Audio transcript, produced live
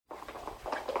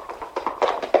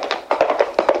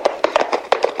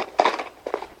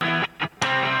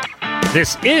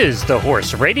This is the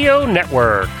Horse Radio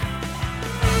Network.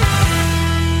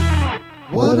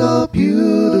 What a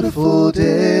beautiful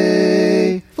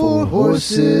day for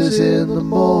horses in the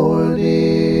morning.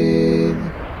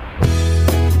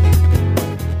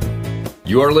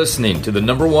 You are listening to the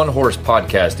number one horse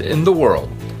podcast in the world.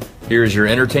 Here is your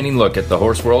entertaining look at the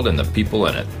horse world and the people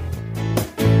in it.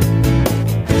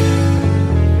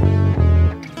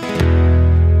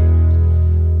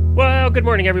 Well, good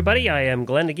morning, everybody. I am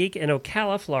Glenn the Geek in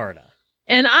Ocala, Florida.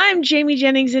 And I'm Jamie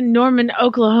Jennings in Norman,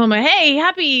 Oklahoma. Hey,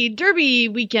 happy Derby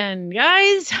weekend,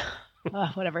 guys.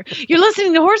 Whatever. You're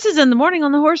listening to Horses in the Morning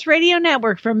on the Horse Radio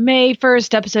Network from May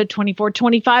 1st, episode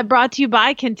 2425, brought to you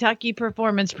by Kentucky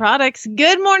Performance Products.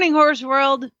 Good morning, Horse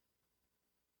World.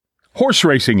 Horse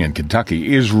racing in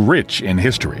Kentucky is rich in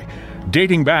history,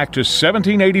 dating back to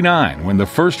 1789 when the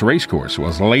first racecourse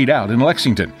was laid out in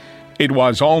Lexington. It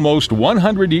was almost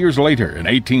 100 years later, in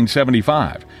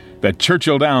 1875, that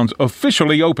Churchill Downs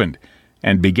officially opened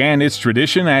and began its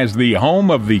tradition as the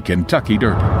home of the Kentucky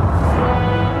Derby.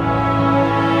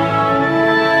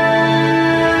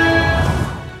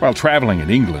 While traveling in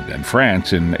England and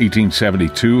France in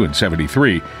 1872 and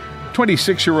 73,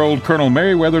 26-year-old Colonel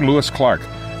Meriwether Lewis Clark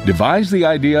devised the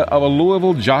idea of a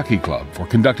Louisville jockey club for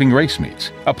conducting race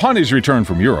meets. Upon his return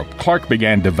from Europe, Clark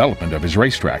began development of his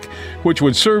racetrack, which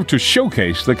would serve to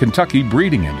showcase the Kentucky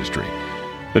breeding industry.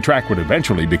 The track would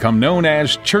eventually become known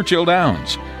as Churchill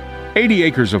Downs. 80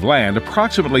 acres of land,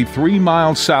 approximately 3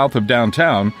 miles south of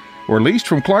downtown, were leased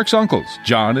from Clark's uncles,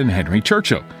 John and Henry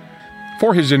Churchill.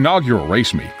 For his inaugural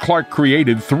race meet, Clark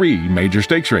created 3 major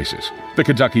stakes races: the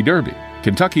Kentucky Derby,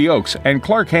 Kentucky Oaks, and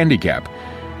Clark Handicap,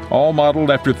 all modeled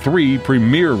after 3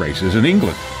 premier races in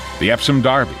England: the Epsom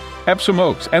Derby, Epsom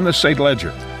Oaks, and the St.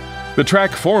 Leger. The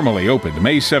track formally opened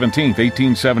May 17,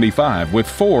 1875, with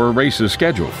 4 races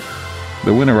scheduled.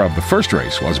 The winner of the first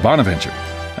race was Bonaventure.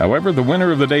 However, the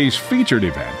winner of the day's featured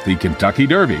event, the Kentucky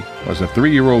Derby, was a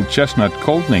 3-year-old chestnut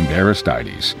colt named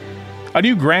Aristides. A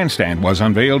new grandstand was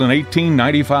unveiled in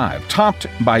 1895, topped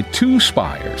by 2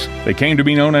 spires. They came to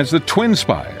be known as the Twin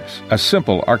Spires, a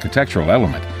simple architectural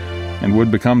element, and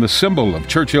would become the symbol of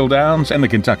Churchill Downs and the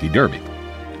Kentucky Derby.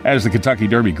 As the Kentucky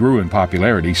Derby grew in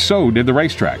popularity, so did the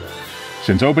racetrack.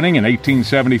 Since opening in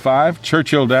 1875,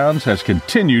 Churchill Downs has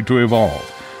continued to evolve,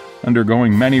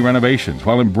 undergoing many renovations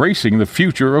while embracing the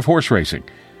future of horse racing.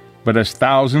 But as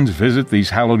thousands visit these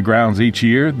hallowed grounds each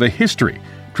year, the history,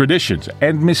 traditions,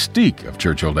 and mystique of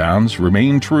Churchill Downs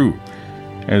remain true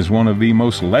as one of the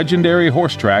most legendary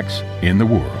horse tracks in the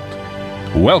world.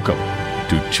 Welcome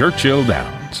to Churchill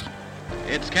Downs.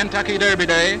 It's Kentucky Derby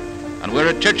Day, and we're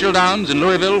at Churchill Downs in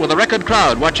Louisville with a record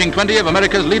crowd watching 20 of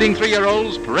America's leading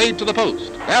 3-year-olds parade to the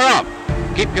post. They're off.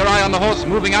 Keep your eye on the horse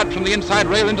moving out from the inside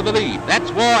rail into the lead. That's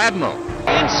War Admiral.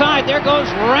 Inside, there goes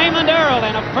Raymond Earl,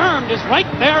 and Affirmed is right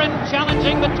there and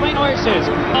challenging between horses.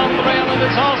 On the rail, and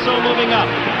it's also moving up.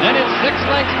 Then it's 6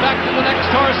 lengths back to the next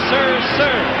horse,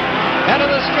 Sir. Head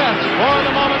of the stretch. For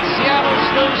the moment, Seattle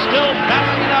Slew still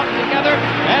battling it out together.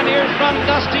 And here's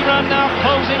Dusty Run now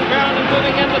closing ground and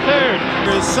moving into third.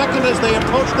 Here's second as they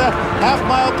approach the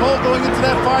half-mile pole going into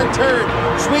that far turn.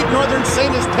 Sweet Northern Saint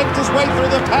has picked his way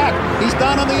through the pack. He's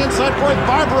down on the inside fourth.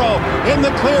 Barbaro in the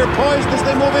clear, poised as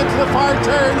they move into the far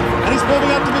turn. And he's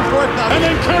moving up to be fourth now. And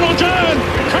then Colonel John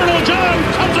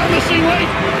comes on the scene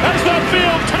late as the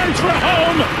field turns for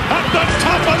home at the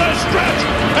top of the stretch.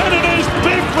 And it is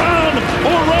Big Brown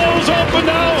who rolls open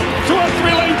now to a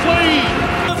 3-length lead.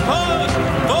 Of course,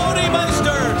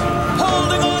 Bodymeister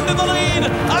holding on to the lead.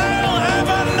 I'll have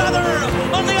another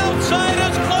on the outside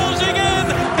is closing in.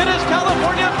 It is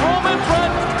California Chrome in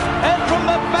front. And from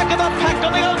the back of the pack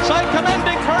on the outside,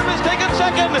 Commanding Curve is taken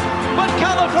second. But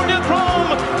California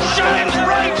Chrome shines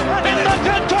bright in the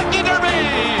Kentucky Derby.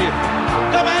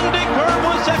 Commanding Curve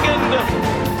was second.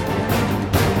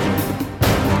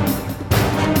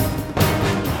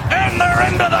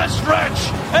 They're into the stretch,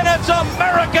 and it's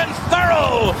American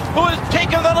Pharaoh who has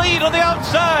taken the lead on the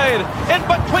outside. In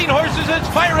between horses, it's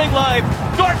Firing Line.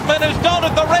 Dortmund is down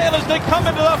at the rail as they come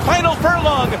into the final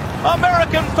furlong.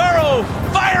 American Pharaoh,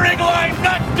 Firing Line,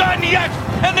 not done yet,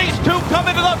 and these two come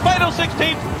into the final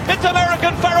 16th. It's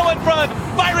American Pharaoh in front,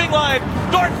 Firing Line.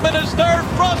 Dortmund is third,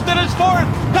 Frosted is fourth.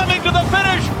 Coming to the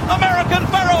finish, American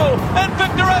Pharaoh and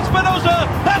Victor Espinoza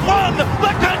have won the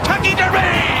Kentucky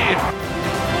Derby.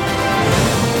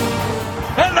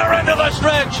 And they're into the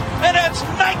stretch, and it's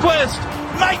Nyquist.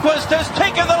 Nyquist has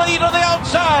taken the lead on the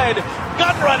outside.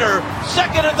 Gunrunner,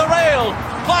 second at the rail.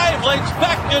 5 lengths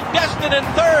back to Destin in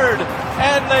third.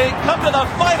 And they come to the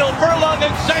final furlong.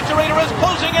 Exaggerator is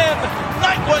closing in.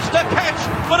 Nyquist to catch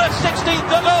with a 16th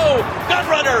to go.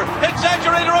 Gunrunner,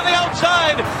 Exaggerator on the outside.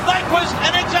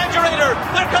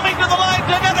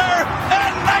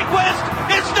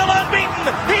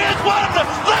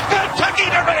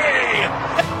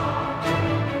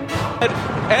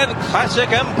 and Classic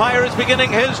Empire is beginning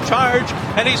his charge,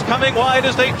 and he's coming wide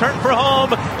as they turn for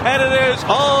home, and it is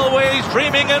Always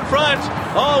Dreaming in front,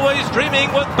 Always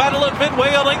Dreaming with Battle of Midway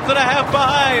a length and a half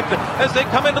behind as they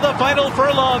come into the final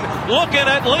furlong. Looking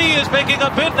at Lee is making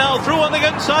a bid now through on the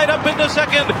inside up into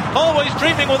second, Always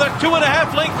Dreaming with a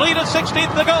 2.5 length lead at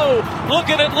 16th to go.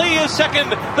 Looking at Lee is second,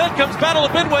 then comes Battle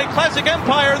of Midway, Classic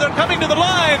Empire, they're coming to the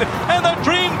line, and the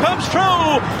dream comes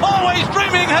true. Always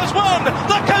Dreaming has won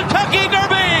the Kentucky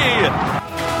Derby.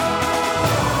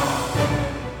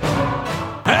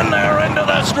 And they're into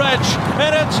the stretch,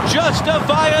 and it's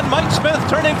Justify and Mike Smith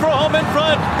turning for home in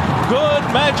front. Good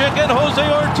Magic and Jose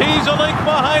Ortiz a length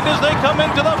behind as they come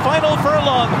into the final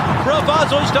furlong.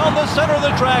 Bravazzo's down the center of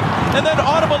the track, and then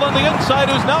Audible on the inside,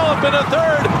 who's now up in a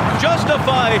third.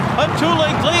 Justify a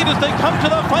 2-length lead as they come to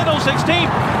the final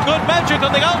 16th. Good Magic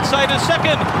on the outside is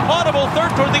second. Audible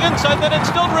third toward the inside, then in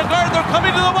Still Regard, they're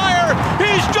coming to the wire.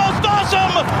 He's just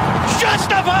awesome!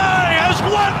 Justify has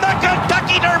won the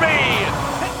Kentucky Derby!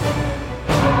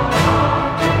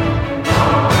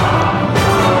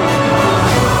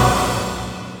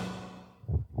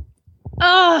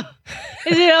 Oh,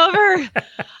 is it over?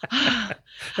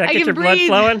 That gets your blood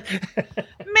flowing?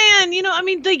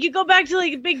 Man, like you go back to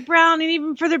like Big Brown and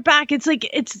even further back, it's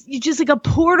just like a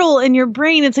portal in your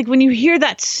brain. It's like when you hear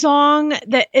that song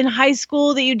that in high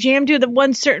school that you jammed to at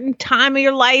one certain time of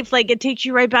your life, like it takes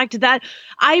you right back to that.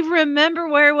 I remember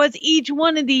where it was each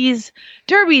one of these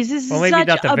derbies. This is maybe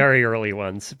not the very early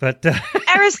ones, but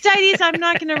Aristides, I'm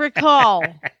not going to recall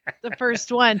the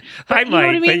first one. But I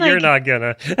might, but you're not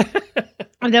gonna.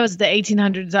 That was the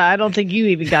 1800s. I don't think you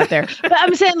even got there. But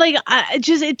I'm saying, like,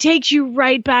 it takes you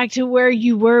right back to where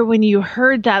you were when you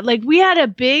heard that. Like, we had a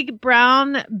Big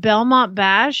Brown Belmont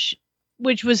Bash,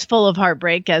 which was full of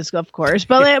heartbreak, of course.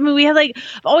 But like, we had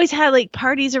always had like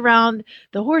parties around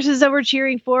the horses that we're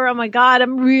cheering for. Oh my God,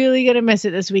 I'm really gonna miss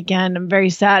it this weekend. I'm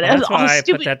very sad. Well, that's why I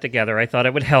put that together. I thought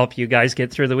it would help you guys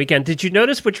get through the weekend. Did you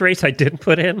notice which race I didn't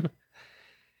put in?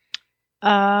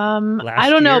 I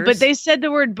don't know, but they said the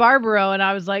word Barbaro, and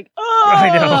I was like, oh,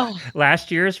 I know.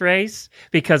 Last year's race,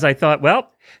 because I thought,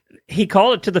 well, he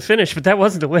called it to the finish, but that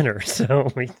wasn't the winner.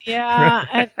 So yeah,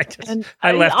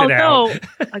 I left it out.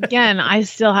 Again, I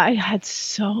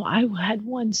had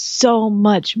won so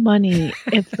much money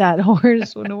if that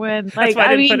horse would win. That's why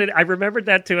I didn't put it. I remembered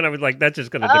that too, and I was like, that's just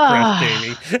going to depress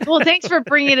Jamie. Well, thanks for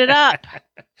bringing it up.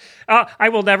 I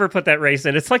will never put that race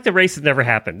in. It's like the race that never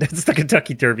happened. It's the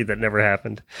Kentucky Derby that never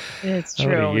happened. It's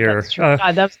true. That's true.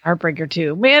 God, that was a heartbreaker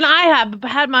too. Man, I have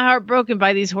had my heart broken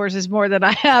by these horses more than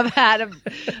I have had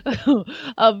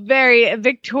a very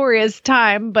victorious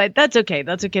time. But that's okay.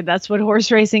 That's okay. That's what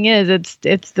horse racing is.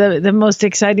 It's the most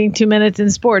exciting 2 minutes in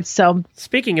sports. So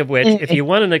speaking of which, if you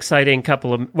want an exciting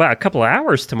couple of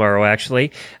hours tomorrow,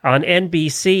 actually on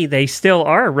NBC, they still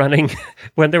are running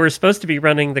when they were supposed to be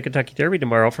running the Kentucky Derby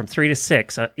tomorrow from 3 to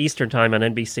 6 Eastern time on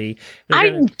NBC.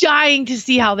 I'm dying to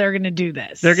see how they're going to do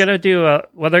this. They're going to do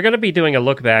they're going to be doing a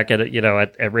look back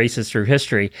at races through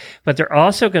history, but they're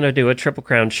also going to do a Triple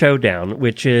Crown showdown,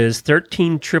 which is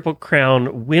 13 Triple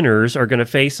Crown winners are going to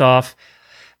face off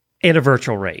in a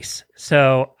virtual race.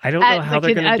 So I don't know how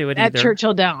they're going to do it either. At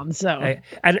Churchill Downs. So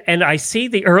and I see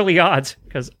the early odds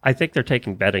because I think they're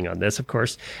taking betting on this, of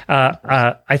course.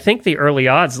 I think the early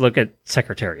odds look at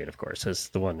Secretariat, of course, as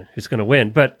the one who's going to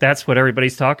win. But that's what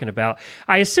everybody's talking about.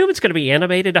 I assume it's going to be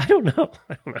animated. I don't know.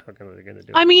 I don't know how they're going to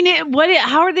do it. I mean,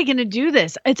 how are they going to do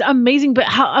this? It's amazing. But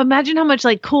imagine how much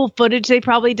like cool footage they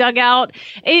probably dug out.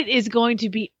 It is going to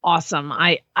be awesome.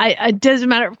 It doesn't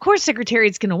matter. Of course,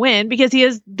 Secretariat's going to win because he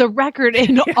has the record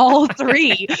in all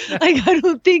three. Like, I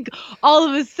don't think all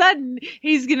of a sudden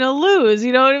he's going to lose.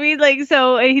 You know what I mean? Like,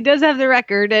 so he does have the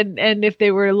record. And if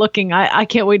they were looking, I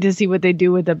can't wait to see what they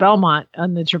do with the Belmont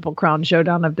on the Triple Crown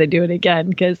Showdown if they do it again.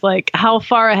 Because, like, how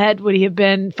far ahead would he have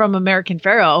been from American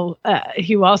Pharoah,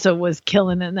 who also was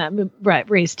killing in that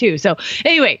race, too. So,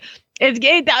 anyway, that's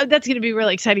going to be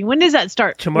really exciting. When does that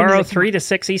start? Tomorrow, 3 to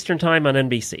 6 Eastern time on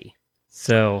NBC.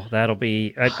 So that'll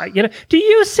be, do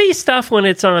you see stuff when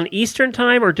it's on Eastern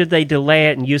time, or did they delay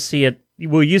it and you see it?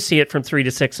 Will you see it from 3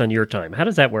 to 6 on your time? How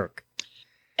does that work?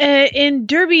 In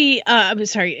Derby,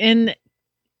 in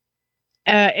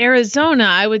Arizona,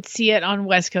 I would see it on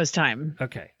West Coast time.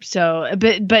 Okay. So,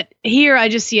 but here I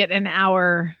just see it an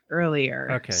hour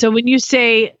earlier. Okay. So when you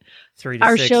say 3 to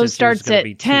our 6, show starts at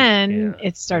 10, yeah.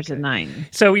 It starts at 9.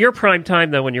 So your prime time,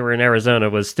 though, when you were in Arizona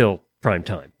was still prime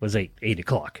time, was 8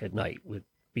 o'clock at night would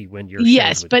be when your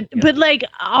yes, but like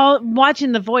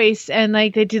watching The Voice and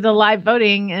like they do the live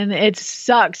voting and it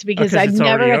sucks because I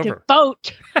never got to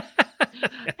vote. Hey,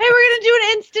 we're gonna do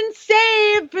an instant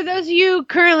save for for those of you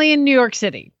currently in New York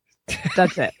City,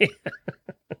 that's it.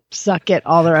 Suck it,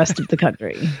 all the rest of the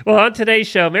country. Well, on today's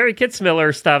show, Mary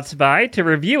Kitzmiller stops by to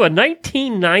review a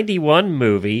 1991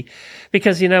 movie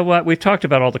because, you know what, we've talked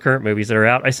about all the current movies that are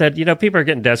out. I said, people are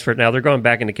getting desperate now. They're going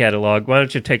back in the catalog. Why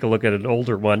don't you take a look at an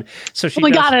older one? So she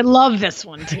God, I love this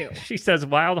one, too. She says,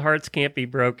 Wild Hearts Can't Be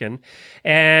Broken.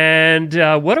 And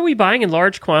what are we buying in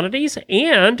large quantities?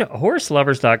 And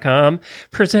HorseLovers.com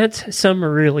presents some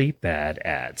really bad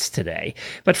ads today.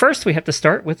 But first, we have to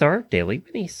start with our daily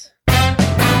minis.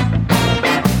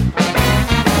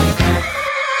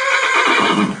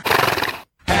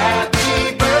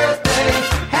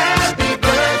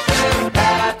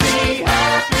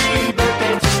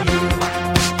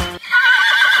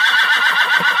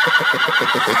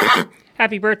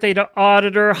 Happy birthday to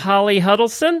Auditor Holly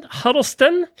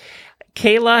Huddleston,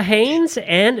 Kayla Haynes,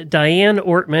 and Diane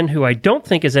Ortman, who I don't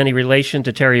think is any relation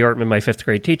to Terry Ortman, my fifth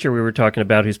grade teacher we were talking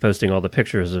about, who's posting all the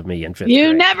pictures of me in fifth grade.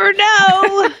 You never know.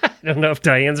 I don't know if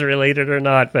Diane's related or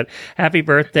not, but happy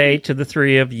birthday to the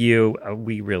three of you.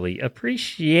 We really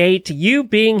appreciate you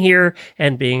being here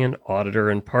and being an auditor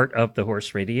and part of the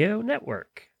Horse Radio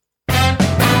Network.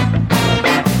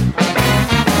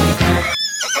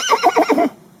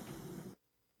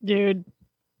 Dude,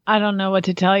 I don't know what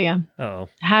to tell you. Oh.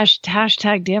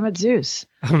 Hashtag damn it, Zeus.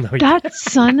 Oh, no. That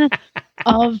son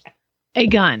of a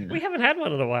gun. We haven't had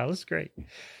one in a while. This is great.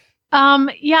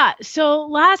 Yeah. So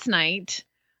last night,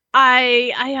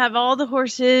 I have all the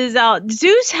horses out.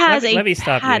 Zeus has Let me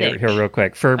stop you here real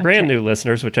quick. For brand new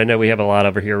listeners, which I know we have a lot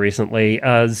over here recently,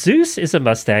 Zeus is a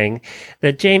Mustang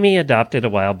that Jamie adopted a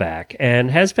while back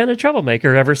and has been a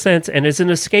troublemaker ever since and is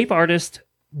an escape artist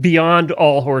beyond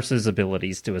all horses'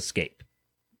 abilities to escape.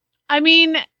 I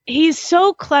mean, he's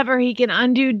so clever. He can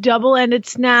undo double-ended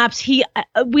snaps.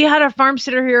 We had a farm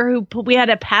sitter here we had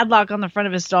a padlock on the front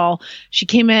of his stall. She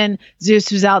came in,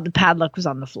 Zeus was out, the padlock was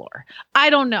on the floor. I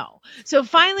don't know. So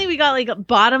finally we got like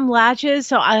bottom latches.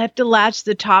 So I have to latch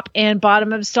the top and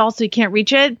bottom of the stall so he can't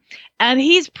reach it. And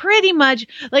he's pretty much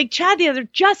like Chad the other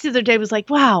day was like,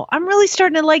 wow, I'm really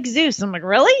starting to like Zeus. I'm like,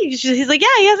 really? He's like,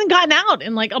 yeah, he hasn't gotten out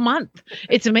in like a month.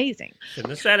 It's amazing.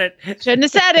 Shouldn't have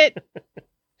said it.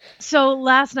 So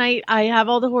last night I have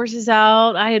all the horses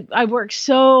out. I worked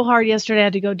so hard yesterday. I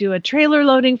had to go do a trailer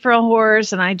loading for a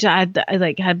horse, and I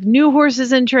had new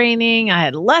horses in training. I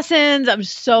had lessons. I'm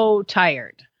so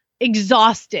tired,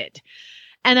 exhausted,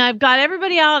 and I've got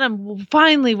everybody out. I'm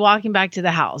finally walking back to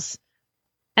the house,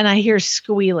 and I hear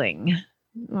squealing.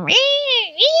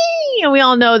 And we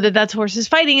all know that that's horses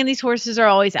fighting, and these horses are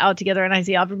always out together, and I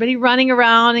see everybody running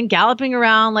around and galloping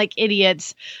around like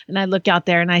idiots, and I look out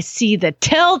there and I see the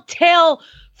telltale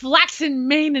flaxen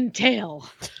mane and tail.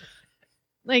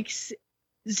 Like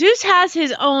Zeus has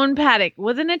his own paddock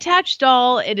with an attached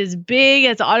stall. It is big.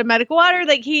 It's automatic water.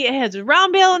 Like he has a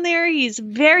round bale in there. He's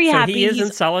very happy. He is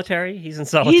in solitary. He's in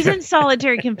solitary. He's in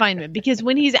solitary confinement because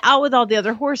when he's out with all the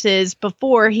other horses,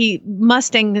 before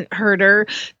Mustang herder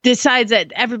decides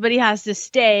that everybody has to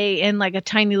stay in like a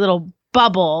tiny little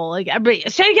bubble. Like everybody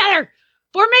stay together.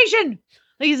 Formation.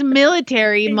 Like he's a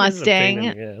military Mustang.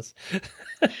 Yes.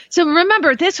 So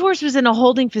remember, this horse was in a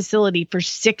holding facility for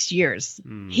 6 years.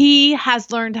 He has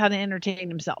learned how to entertain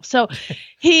himself. So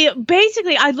he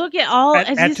basically, I look at all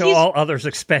at all others'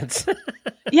 expense.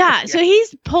 Yeah. So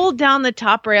he's pulled down the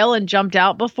top rail and jumped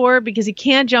out before because he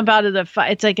can't jump out of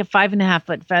it's like a 5.5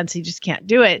 foot fence. He just can't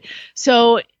do it.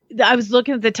 So I was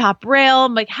looking at the top rail.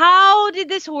 I'm like, how did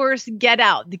this horse get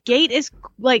out? The gate is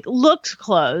looks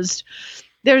closed.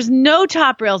 There's no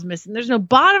top rails missing. There's no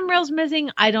bottom rails missing.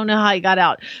 I don't know how he got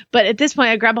out. But at this point,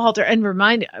 I grab a halter and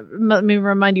let me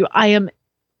remind you, I am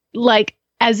like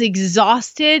as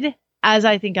exhausted as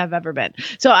I think I've ever been.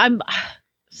 So I'm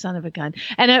son of a gun.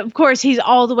 And of course, he's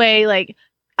all the way like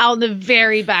out in the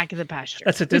very back of the pasture.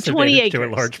 That's a disadvantage to a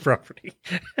large property.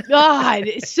 God.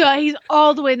 So he's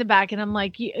all the way in the back. And I'm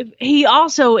like, he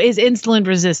also is insulin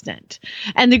resistant.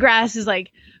 And the grass is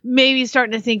like, maybe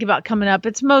starting to think about coming up.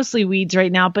 It's mostly weeds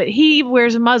right now, but he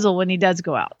wears a muzzle when he does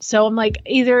go out. So I'm like,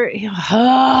 so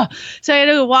I had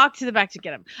to walk to the back to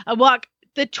get him. I walk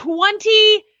the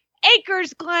 20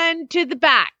 acres, Glenn, to the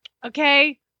back.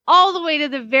 Okay. All the way to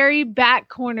the very back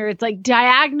corner. It's like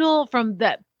diagonal from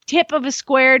the tip of a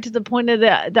square to the point of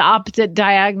the opposite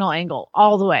diagonal angle,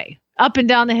 all the way up and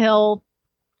down the hill.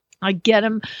 I get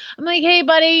him. I'm like, hey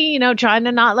buddy, trying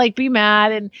to not like be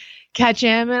mad and catch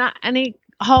him. And he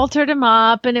haltered him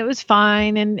up and it was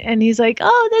fine. And he's like,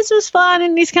 oh, this was fun.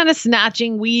 And he's kind of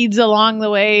snatching weeds along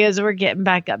the way as we're getting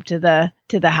back up to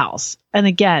the house. And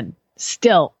again,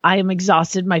 Still, I am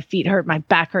exhausted. My feet hurt. My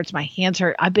back hurts. My hands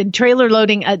hurt. I've been trailer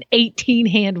loading an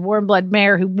 18-hand warm blood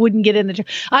mare who wouldn't get in the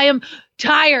I am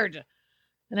tired.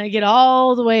 And I get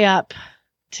all the way up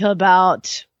to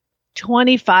about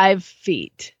 25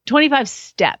 feet, 25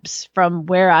 steps from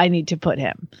where I need to put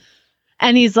him.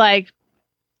 And he's like,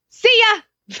 see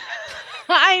ya.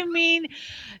 I mean,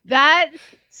 that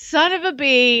son of a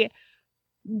bee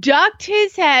ducked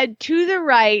his head to the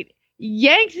right,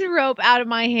 yanked the rope out of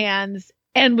my hands,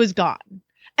 and was gone.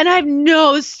 And I have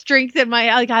no strength in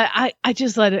my, like, I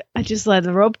just let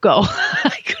the rope go.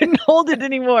 I couldn't hold it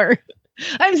anymore.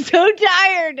 I'm so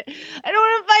tired. I don't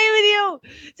want to fight with you.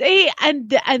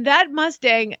 So and that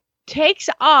Mustang takes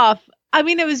off. I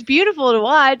mean, it was beautiful to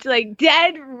watch, like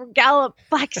dead gallop,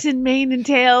 flaxen mane and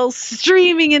tail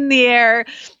streaming in the air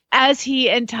as he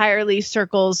entirely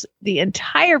circles the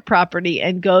entire property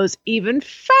and goes even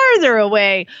further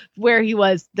away where he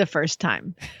was the first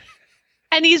time.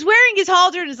 And he's wearing his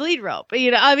halter and his lead rope,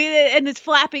 I mean, and it's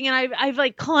flapping, and I've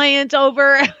like clients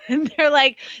over and they're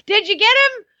like, did you get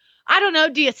him? I don't know.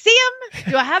 Do you see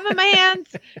him? Do I have him in my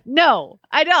hands? No,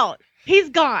 I don't. He's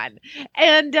gone.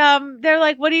 And they're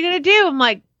like, what are you going to do? I'm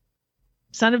like,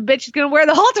 son of a bitch is going to wear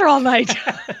the halter all night.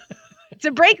 It's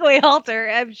a breakaway halter.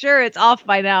 I'm sure it's off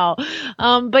by now.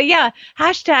 But yeah,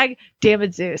 hashtag damn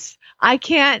it, Zeus. I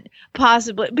can't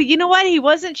possibly. But you know what? He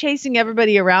wasn't chasing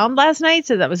everybody around last night,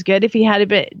 so that was good. If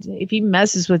he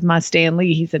messes with my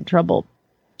Stanley, he's in trouble.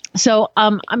 So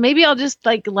maybe I'll just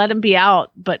like let him be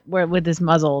out, but with his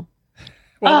muzzle.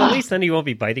 Well, at least then he won't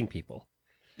be biting people.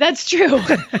 That's true.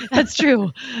 That's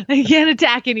true. He can't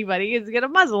attack anybody. He's got a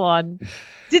muzzle on.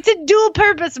 It's a dual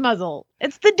purpose muzzle.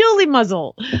 It's the dually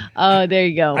muzzle. There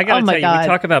you go. I gotta tell you, we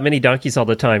talk about mini donkeys all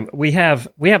the time. We have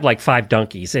like 5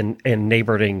 donkeys in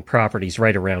neighboring properties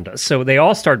right around us. So they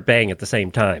all start baying at the same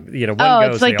time. One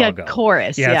goes, it's like they all a go.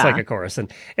 Chorus. Yeah, it's like a chorus.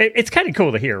 And it's kind of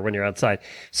cool to hear when you're outside.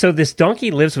 So this donkey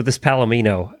lives with this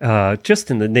Palomino just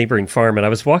in the neighboring farm. And I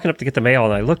was walking up to get the mail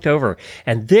and I looked over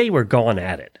and they were going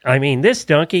at it. I mean, this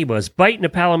donkey was biting the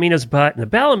Palomino's butt and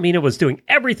the Palomino was doing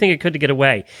everything it could to get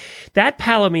away. That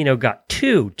Palomino got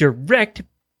 2 direct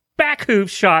back hoof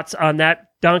shots on that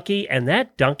donkey, and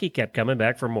that donkey kept coming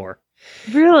back for more.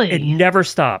 Really? It never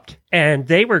stopped. And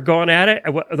they were going at it.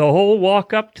 The whole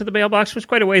walk up to the mailbox was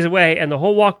quite a ways away, and the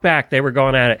whole walk back, they were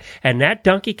going at it. And that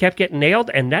donkey kept getting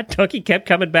nailed, and that donkey kept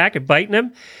coming back and biting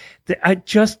him.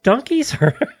 Donkeys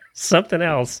are something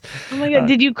else. Oh my God.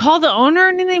 Did you call the owner or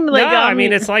anything? No, I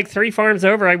mean, it's like 3 farms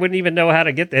over. I wouldn't even know how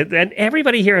to get there. And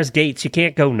everybody here has gates. You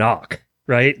can't go knock.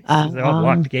 Right? They all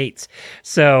locked gates.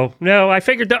 So, no, I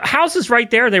figured the house is right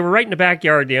there. They were right in the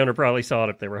backyard. The owner probably saw it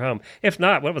if they were home. If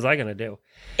not, what was I going to do?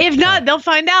 If not, they'll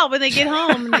find out when they get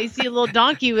home and they see a little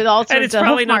donkey with all sorts of And it's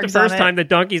probably not the first time the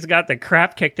donkey's got the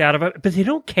crap kicked out of it, but they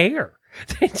don't care.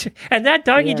 And that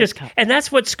donkey and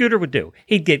that's what Scooter would do.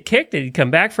 He'd get kicked and he'd come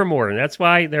back for more. And that's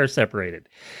why they're separated.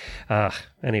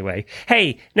 Anyway,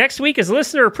 hey, next week is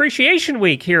Listener Appreciation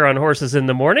Week here on Horses in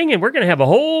the Morning, and we're going to have a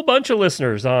whole bunch of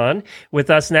listeners on with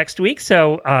us next week.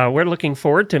 So we're looking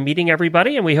forward to meeting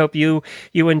everybody, and we hope you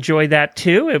enjoy that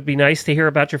too. It'd be nice to hear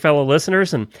about your fellow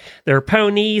listeners and their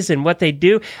ponies and what they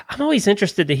do. I'm always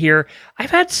interested to hear.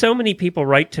 I've had so many people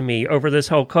write to me over this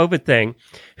whole COVID thing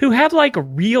who have like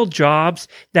real jobs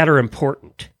that are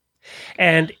important.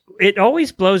 And it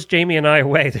always blows Jamie and I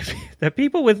away that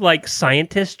people with like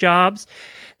scientist jobs,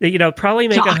 that probably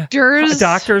make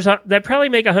doctors that probably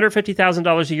make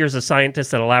 $150,000 a year as a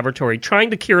scientist at a laboratory trying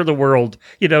to cure the world,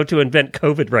 to invent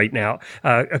COVID right now,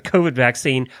 a COVID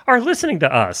vaccine, are listening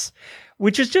to us,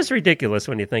 which is just ridiculous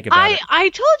when you think about it. I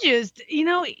told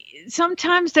you,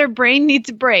 sometimes their brain needs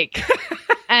a break.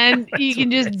 And you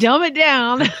can just dumb it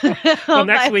down. Well,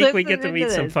 next week we get to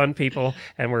meet some fun people,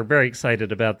 and we're very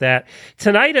excited about that.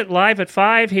 Tonight at Live at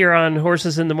 5 here on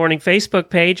Horses in the Morning Facebook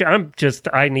page,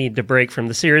 I need to break from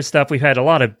the serious stuff. We've had a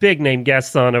lot of big-name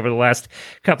guests on over the last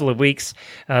couple of weeks,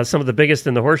 some of the biggest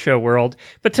in the horse show world.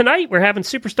 But tonight we're having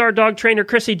superstar dog trainer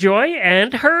Chrissy Joy,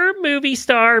 and her movie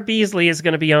star Beasley is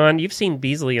going to be on. You've seen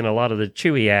Beasley in a lot of the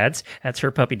Chewy ads. That's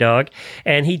her puppy dog.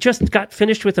 And he just got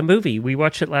finished with a movie. We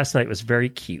watched it last night. It was very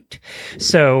cute.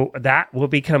 So that will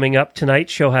be coming up tonight.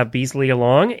 She'll have Beasley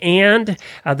along. And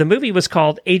the movie was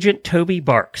called Agent Toby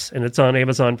Barks, and it's on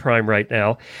Amazon Prime right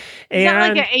now. Is that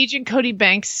like an Agent Cody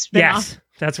Banks spinoff? Yes,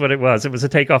 that's what it was. It was a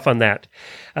takeoff on that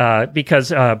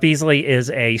because Beasley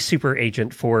is a super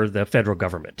agent for the federal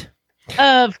government.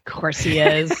 Of course he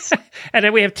is. And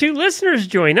then we have 2 listeners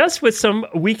join us with some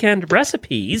weekend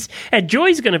recipes. And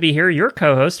Joy's going to be here, your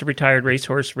co-host of Retired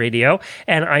Racehorse Radio.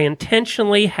 And I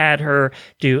intentionally had her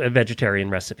do a vegetarian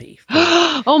recipe.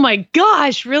 Oh my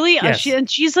gosh, really? Yes.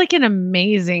 She's like an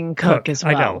amazing cook as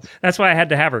well. I know. That's why I had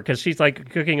to have her, because she's like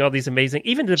cooking all these amazing,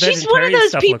 even the She's vegetarian one of those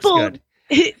stuff people. looks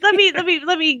good.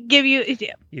 let me give you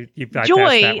You bypassed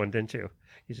Joy. that one, didn't you?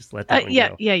 You just let that one yeah.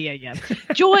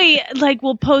 go. Joy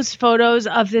will post photos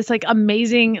of this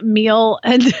amazing meal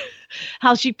and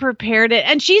how she prepared it,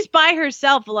 and she's by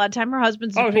herself a lot of time. Her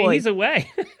husband's employed. He's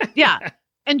away. Yeah,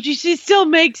 and she still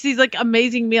makes these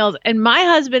amazing meals. And my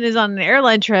husband is on an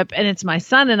airline trip, and it's my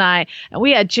son and I, and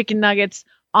we had chicken nuggets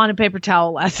on a paper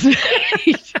towel last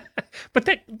night. But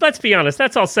let's be honest,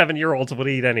 that's all 7-year-olds would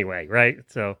eat anyway, right?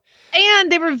 So,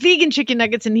 and they were vegan chicken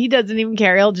nuggets, and he doesn't even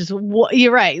care. He'll just,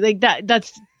 you're right.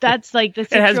 That's like the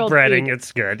 6-year-old. It has breading. food.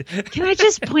 It's good. Can I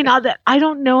just point out that I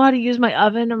don't know how to use my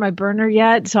oven or my burner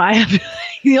yet, so I have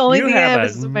the only thing I have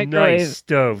is the microwave. Nice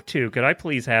stove too. Could I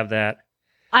please have that?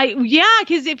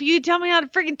 Because if you tell me how to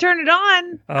freaking turn it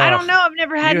on, I don't know. I've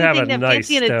never had anything that nice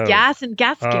fancy, and it's gas, and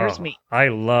gas scares me. I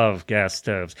love gas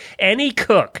stoves. Any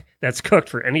cook that's cooked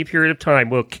for any period of time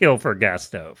will kill for a gas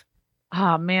stove.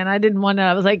 Oh man, I didn't want to.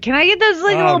 I was like, can I get those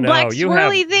little black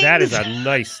swirly things? That is a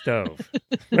nice stove.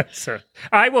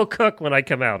 I will cook when I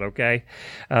come out. Okay,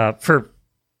 for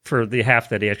the half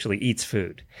that he actually eats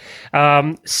food.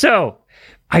 So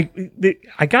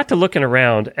I got to looking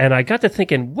around, and I got to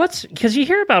thinking, because you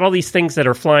hear about all these things that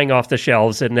are flying off the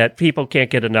shelves and that people can't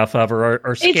get enough of or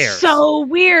are scarce. It's so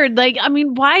weird.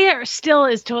 Why still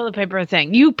is toilet paper a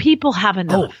thing? You people have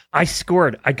enough. Oh, I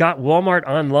scored. I got Walmart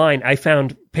online. I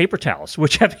found paper towels,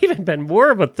 which have even been more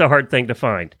of the hard thing to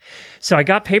find. So I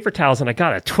got paper towels, and I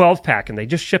got a 12-pack, and they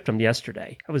just shipped them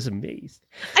yesterday. I was amazed.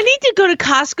 I need to go to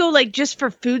Costco, just for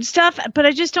food stuff, but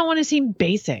I just don't want to seem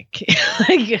basic.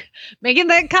 Making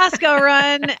that Costco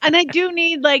run. And I do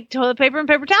need, toilet paper and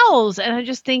paper towels. And I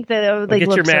just think that it would,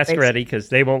 get your mask ready, because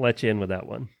they won't let you in with that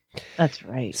one. That's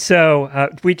right. So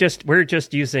we're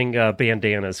just using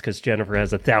bandanas because Jennifer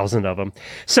has 1,000 of them.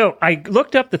 So I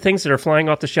looked up the things that are flying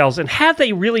off the shelves, and have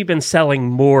they really been selling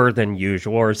more than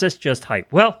usual, or is this just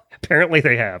hype? Well, apparently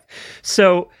they have.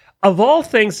 So of all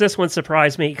things, this one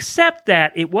surprised me, except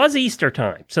that it was Easter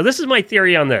time. So this is my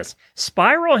theory on this.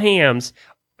 Spiral hams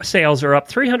sales are up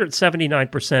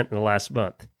 379% in the last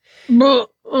month. But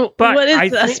what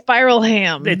is a spiral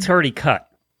ham? It's already cut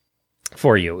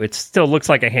for you. It still looks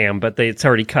like a ham, but it's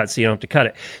already cut, so you don't have to cut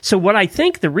it. So what I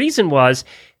think the reason was,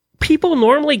 people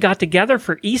normally got together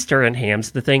for Easter, and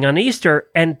ham's the thing on Easter,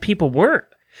 and people weren't.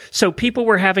 So people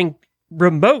were having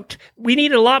remote. We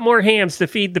needed a lot more hams to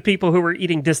feed the people who were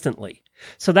eating distantly.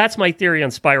 So that's my theory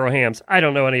on spiral hams. I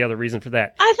don't know any other reason for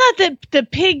that. I thought that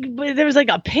there was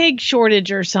a pig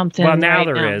shortage or something. Well, now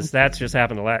there is. That's just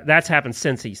happened that's happened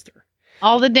since Easter.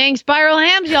 All the dang spiral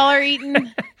hams y'all are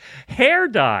eating. Hair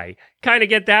dye. Kind of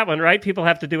get that one, right? People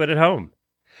have to do it at home.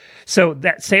 So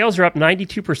that sales are up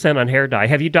 92% on hair dye.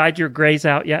 Have you dyed your grays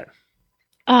out yet?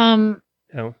 No,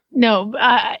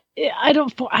 I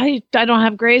don't. I don't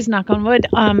have grays, knock on wood.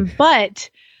 But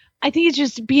I think it's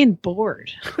just being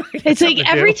bored. It's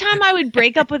every time I would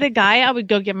break up with a guy, I would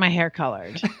go get my hair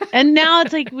colored. And now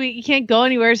it's you can't go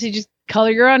anywhere, so you just color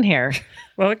your own hair.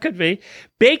 Well, it could be.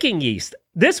 Baking yeast.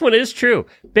 This one is true.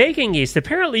 Baking yeast.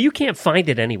 Apparently, you can't find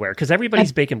it anywhere because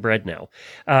everybody's baking bread now.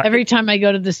 Every time I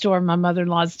go to the store, my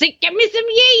mother-in-law's like, "Give me some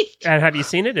yeast." And have you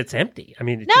seen it? It's empty. I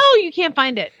mean, you can't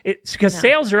find it. It's because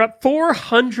sales are up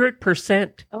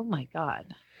 400%. Oh my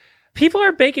God. People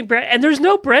are baking bread, and there's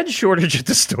no bread shortage at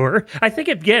the store. I think,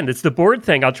 again, it's the board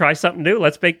thing. I'll try something new.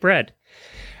 Let's bake bread.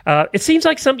 It seems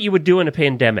like something you would do in a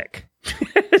pandemic.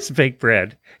 It's bake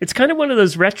bread. It's kind of one of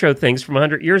those retro things from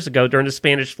 100 years ago during the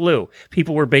Spanish flu.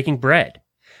 People were baking bread.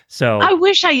 So I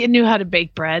wish I knew how to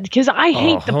bake bread, because I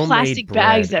hate the plastic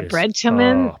bags that bread come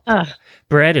in.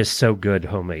 Bread is so good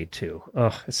homemade, too.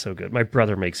 Oh, it's so good. My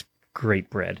brother makes great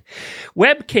bread.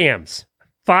 Webcams,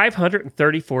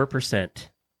 534%.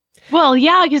 Well,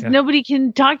 yeah, because nobody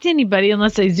can talk to anybody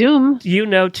unless they Zoom. You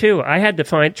know, too. I had to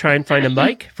try and find a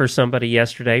mic for somebody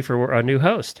yesterday for a new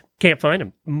host. Can't find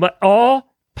them.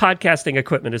 All podcasting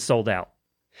equipment is sold out.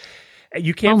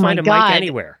 You can't find a mic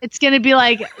anywhere. It's going to be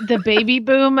like the baby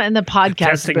boom and the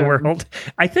podcasting boom. World.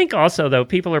 I think also, though,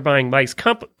 people are buying mics.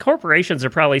 Corporations are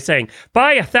probably saying,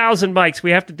 buy 1,000 mics.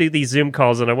 We have to do these Zoom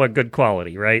calls, and I want good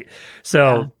quality, right?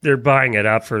 So they're buying it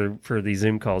up for these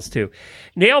Zoom calls, too.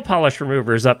 Nail polish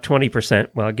remover is up 20%.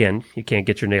 Well, again, you can't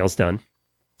get your nails done.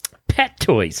 Pet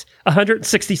toys,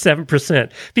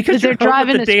 167%. Because you're home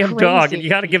with the damn dog, and you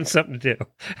got to give them something to do.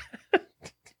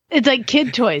 It's like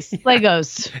kid toys,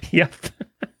 Legos. Yep.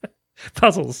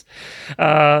 Puzzles.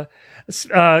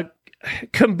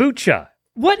 Kombucha.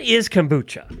 What is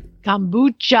kombucha?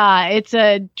 Kombucha. It's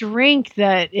a drink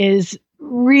that is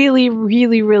really,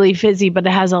 really, really fizzy, but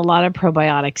it has a lot of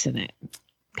probiotics in it.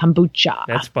 Kombucha.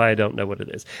 That's why I don't know what it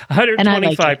is.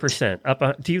 125%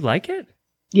 up. Do you like it?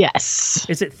 Yes.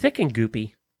 Is it thick and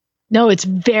goopy? No, it's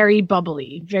very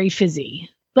bubbly, very fizzy.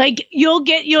 Like you'll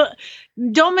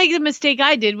don't make the mistake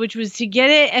I did, which was to get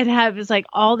it and have it's like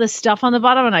all this stuff on the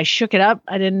bottom, and I shook it up.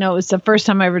 I didn't know it was the first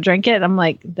time I ever drank it. I'm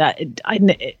like that.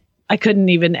 I couldn't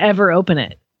even ever open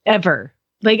it ever.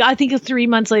 Like I think 3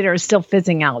 months later, it's still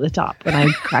fizzing out the top when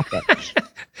I crack it.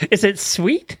 Is it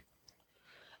sweet?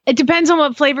 It depends on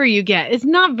what flavor you get. It's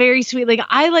not very sweet. Like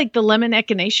I like the lemon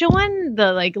echinacea one,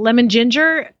 the like lemon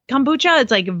ginger kombucha.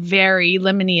 It's like very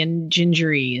lemony and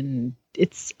gingery, and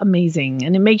it's amazing,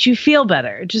 and it makes you feel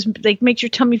better. It just like makes your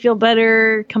tummy feel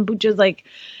better. Kombucha is like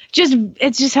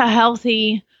it's just a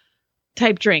healthy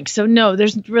type drink. So no,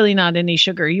 there's really not any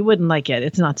sugar. You wouldn't like it.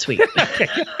 It's not sweet. Okay.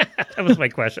 That was my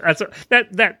question.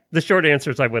 That the short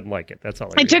answer is I wouldn't like it. That's all.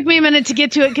 It took me a minute to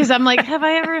get to it because I'm like, have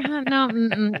I ever had? No,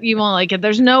 you won't like it.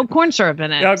 There's no corn syrup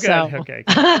in it. Oh, good. So. Okay.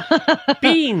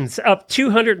 Beans up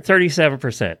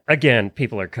 237%. Again,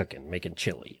 people are cooking, making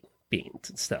chili, beans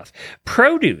and stuff.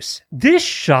 Produce. This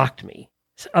shocked me.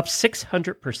 It's up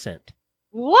 600%.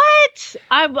 What?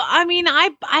 I mean,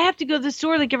 I have to go to the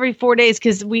store like every 4 days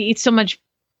because we eat so much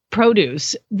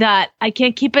produce that I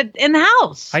can't keep it in the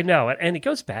house. I know, and it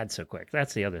goes bad so quick.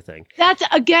 That's the other thing. That's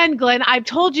again, Glenn, I've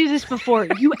told you this before.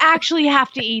 You actually have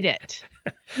to eat it.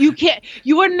 You can't.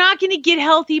 You are not going to get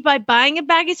healthy by buying a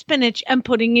bag of spinach and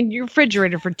putting it in your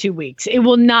refrigerator for 2 weeks. It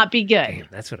will not be good. Damn,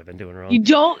 that's what I've been doing wrong. You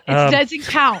don't. It doesn't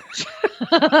count.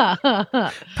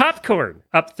 Popcorn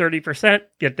up 30%.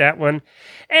 Get that one.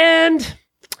 And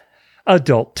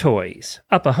adult toys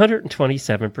up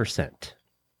 127%.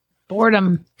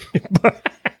 Boredom.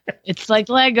 It's like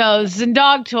Legos and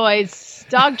dog toys,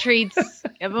 dog treats.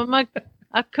 Give them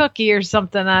a cookie or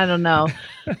something. I don't know.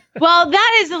 Well,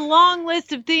 that is a long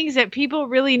list of things that people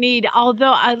really need.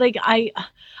 Although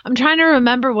I'm trying to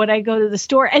remember what I go to the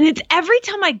store, and it's every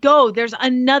time I go, there's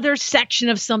another section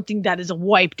of something that is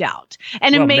wiped out,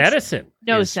 and it makes medicine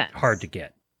no is sense. Hard to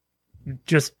get.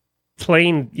 Just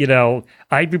plain,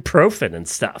 ibuprofen and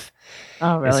stuff.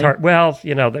 Oh, really? It's hard. Well,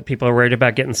 that people are worried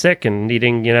about getting sick and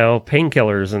needing,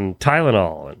 painkillers and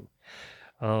Tylenol and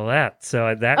all that.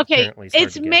 So that apparently is hard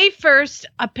it's to get. May 1st.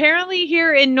 Apparently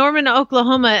here in Norman,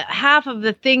 Oklahoma, half of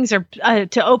the things are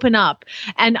to open up.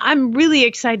 And I'm really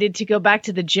excited to go back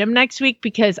to the gym next week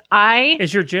because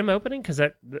Is your gym opening? Because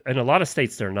in a lot of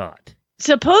states, they're not.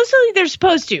 Supposedly they're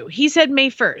supposed to. He said May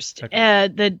 1st. Okay.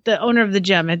 The owner of the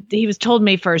gym, he was told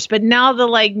May 1st. But now the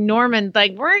Norman,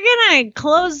 we're going to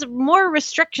close more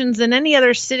restrictions than any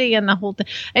other city in the whole thing.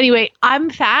 Anyway, I'm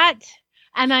fat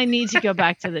and I need to go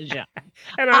back to the gym.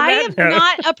 I am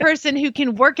not a person who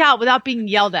can work out without being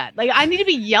yelled at. I need to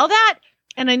be yelled at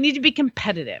and I need to be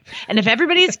competitive. And if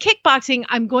everybody is kickboxing,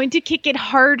 I'm going to kick it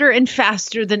harder and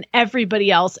faster than everybody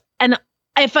else. And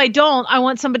if I don't, I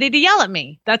want somebody to yell at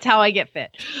me. That's how I get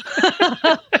fit.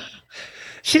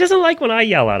 She doesn't like when I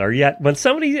yell at her, yet when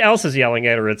somebody else is yelling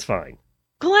at her, it's fine.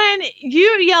 Glenn, you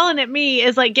yelling at me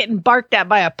is like getting barked at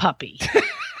by a puppy.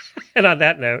 And on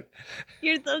that note,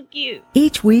 you're so cute.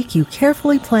 Each week, you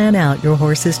carefully plan out your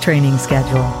horse's training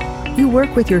schedule. You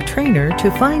work with your trainer to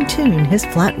fine-tune his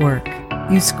flat work.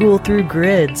 You school through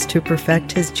grids to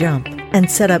perfect his jump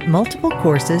and set up multiple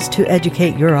courses to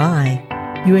educate your eye.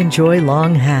 You enjoy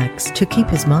long hacks to keep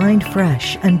his mind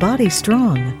fresh and body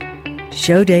strong.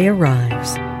 Show day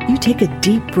arrives. You take a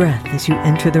deep breath as you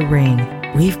enter the ring.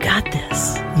 "We've got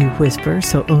this," you whisper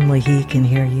so only he can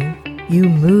hear you. You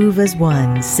move as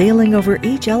one, sailing over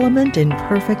each element in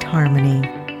perfect harmony.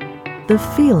 The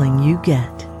feeling you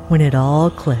get when it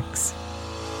all clicks.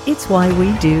 It's why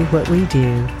we do what we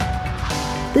do.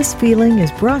 This feeling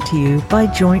is brought to you by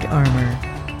Joint Armor.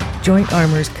 Joint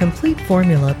Armor's complete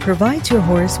formula provides your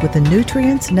horse with the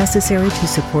nutrients necessary to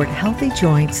support healthy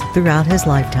joints throughout his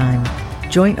lifetime.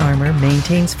 Joint Armor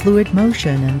maintains fluid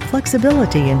motion and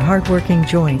flexibility in hardworking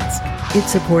joints. It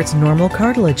supports normal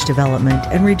cartilage development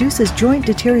and reduces joint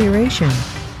deterioration.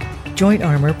 Joint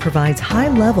Armor provides high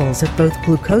levels of both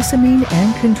glucosamine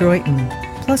and chondroitin,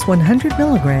 plus 100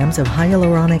 milligrams of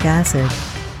hyaluronic acid.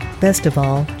 Best of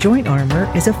all, Joint Armor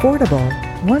is affordable.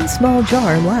 One small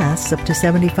jar lasts up to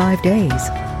 75 days.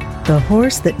 The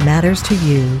horse that matters to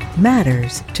you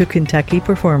matters to Kentucky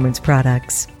Performance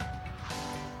Products.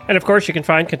 And of course, you can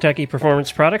find Kentucky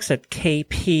Performance Products at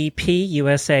kppusa.com.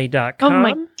 Oh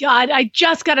my God, I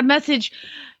just got a message.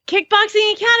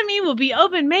 Kickboxing Academy will be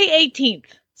open May 18th.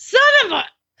 Son of a...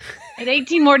 I had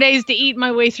 18 more days to eat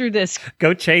my way through this.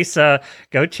 Go chase damn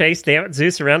it,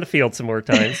 Zeus around the field some more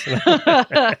times.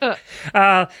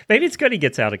 Maybe it's good he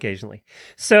gets out occasionally.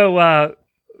 So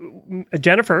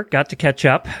Jennifer got to catch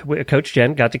up, Coach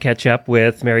Jen got to catch up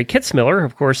with Mary Kitzmiller,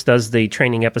 of course, does the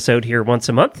training episode here once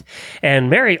a month.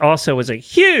 And Mary also is a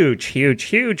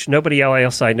huge, nobody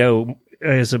else I know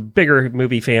is a bigger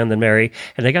movie fan than Mary,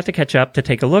 and they got to catch up to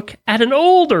take a look at an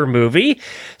older movie,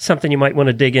 something you might want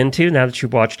to dig into now that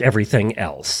you've watched everything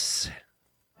else.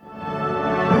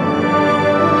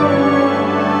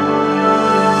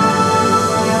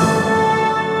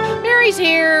 Mary's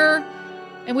here,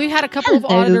 and we've had a couple of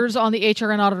auditors on the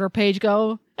HRN auditor page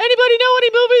go, anybody know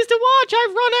any movies to watch?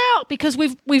 I've run out, because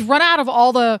we've run out of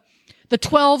all the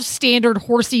 12 standard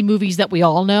horsey movies that we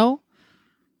all know.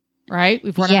 Right?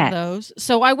 We've run out of those.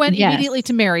 So I went immediately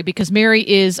to Mary, because Mary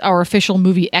is our official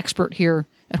movie expert here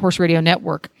at Horse Radio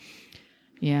Network.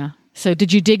 Yeah. So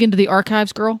did you dig into the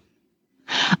archives, girl?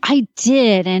 I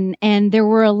did. And there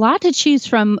were a lot to choose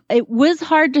from. It was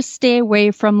hard to stay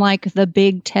away from like the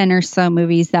big 10 or so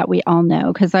movies that we all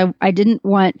know, because I didn't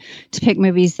want to pick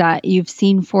movies that you've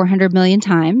seen 400 million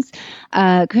times.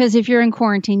 Because if you're in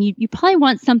quarantine, you probably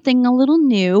want something a little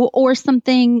new, or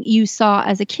something you saw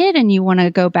as a kid and you want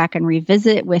to go back and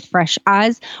revisit with fresh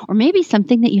eyes, or maybe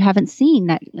something that you haven't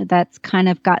seen that's kind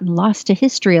of gotten lost to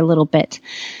history a little bit.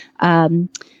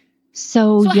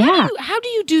 So yeah. How do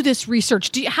you do this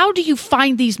research? How do you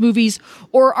find these movies,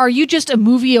 or are you just a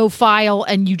movieophile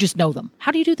and you just know them?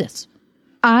 How do you do this?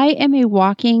 I am a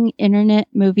walking internet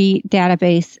movie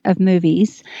database of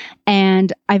movies,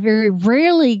 and I very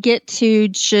rarely get to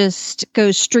just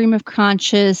go stream of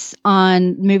conscious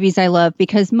on movies I love,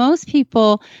 because most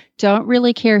people don't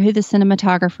really care who the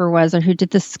cinematographer was, or who did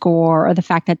the score, or the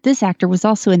fact that this actor was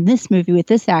also in this movie with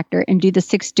this actor, and do the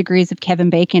 6 degrees of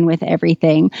Kevin Bacon with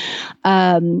everything.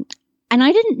 And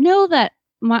I didn't know that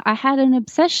I had an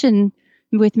obsession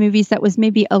with movies that was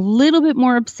maybe a little bit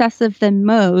more obsessive than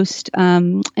most,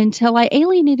 until I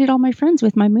alienated all my friends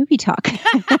with my movie talk.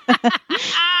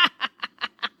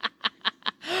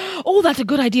 Oh, that's a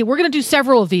good idea. We're going to do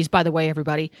several of these, by the way,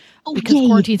 everybody, because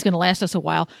quarantine's going to last us a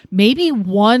while. Maybe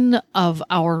one of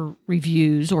our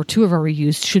reviews, or 2 of our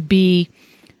reviews, should be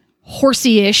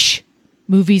horsey-ish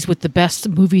movies with the best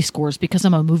movie scores, because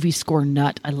I'm a movie score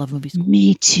nut. I love movie scores.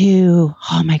 Me too.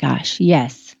 Oh my gosh.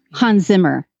 Yes. Hans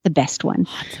Zimmer, the best one.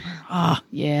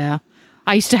 Yeah.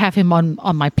 I used to have him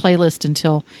on my playlist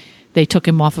until they took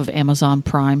him off of Amazon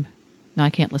Prime. Now I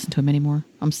can't listen to him anymore.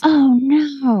 Oh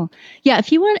no. Yeah,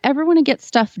 if you ever want to get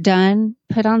stuff done,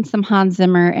 put on some Hans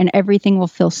Zimmer and everything will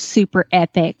feel super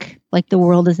epic, like the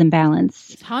world is in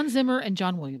balance. It's Hans Zimmer and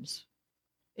John Williams.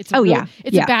 It's a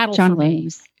battle. John for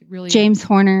Williams. Me. It really James is.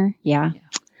 Horner. Yeah.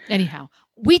 Anyhow,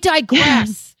 we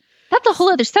digress. That's a whole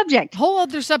other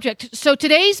subject. So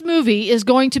today's movie is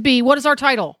going to be, what is our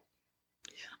title?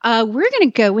 We're going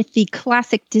to go with the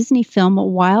classic Disney film,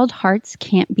 Wild Hearts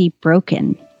Can't Be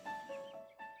Broken.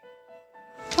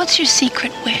 What's your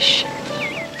secret wish?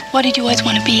 What did you always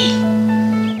want to be?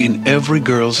 In every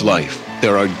girl's life,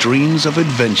 there are dreams of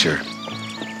adventure,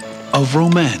 of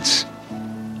romance,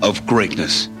 of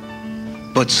greatness.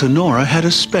 But Sonora had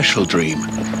a special dream.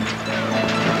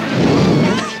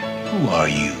 Who are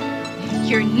you?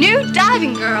 Your new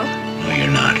diving girl. No, you're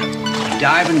not. A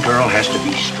diving girl has to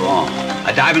be strong.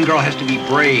 A diving girl has to be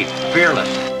brave, fearless,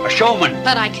 a showman.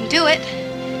 But I can do it,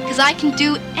 because I can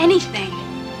do anything.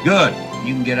 Good.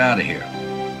 You can get out of here.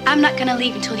 I'm not going to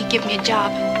leave until you give me a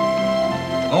job.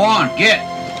 Go on, get.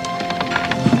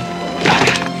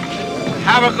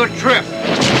 Have a good trip.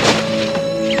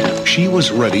 She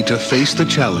was ready to face the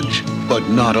challenge, but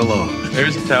not alone.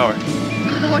 There's the tower.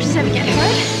 The horses haven't get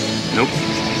hurt? Nope.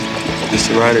 Just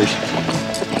the riders.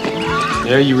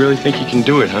 Yeah, you really think you can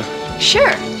do it, huh? Sure.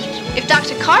 If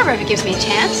Dr. Carver ever gives me a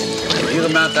chance. If you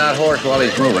can mount that horse while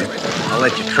he's moving, I'll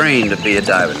let you train to be a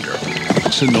diving girl.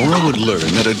 Sonora would learn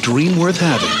that a dream worth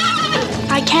having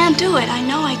I can do it. I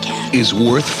know I can. is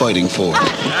worth fighting for.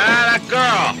 That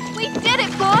girl. We did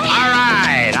it, boy.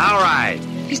 All right.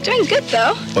 He's doing good,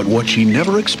 though. But what she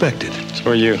never expected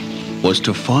So are you. was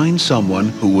to find someone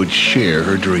who would share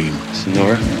her dream.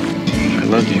 Sonora, I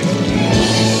love you.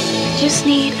 I just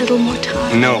need a little more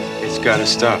time. No, it's gotta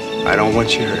stop. I don't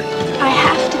want you hurt. I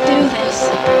have to do this.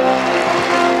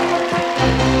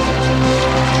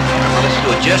 Let's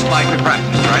do it just like we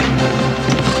practiced, right?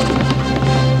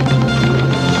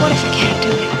 What if I can't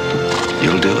do it?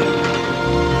 You'll do it.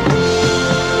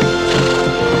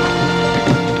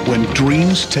 When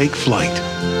dreams take flight,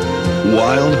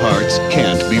 wild hearts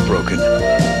can't be broken.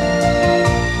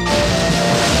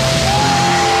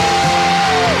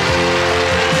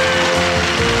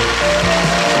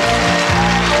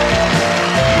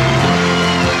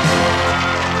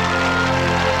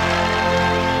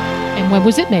 And when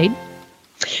was it made?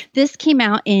 This came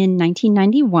out in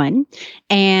 1991,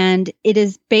 and it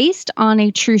is based on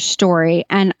a true story.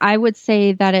 And I would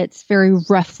say that it's very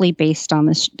roughly based on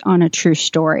a true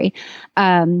story.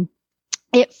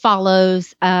 It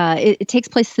follows. It takes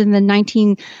place in the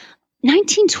 1920s,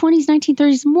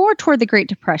 1930s, more toward the Great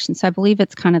Depression. So I believe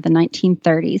it's kind of the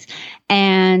 1930s.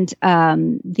 And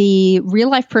the real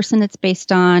life person it's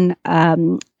based on,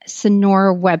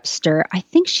 Sonora Webster. I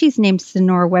think she's named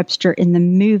Sonora Webster in the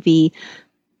movie.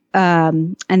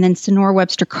 And then Sonora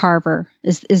Webster Carver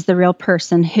is the real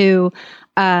person who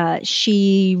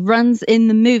she runs in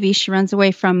the movie. She runs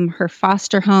away from her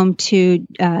foster home to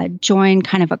join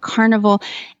kind of a carnival,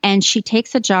 and she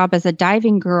takes a job as a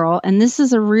diving girl. And this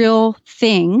is a real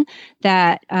thing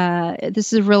that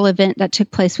this is a real event that took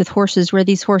place with horses, where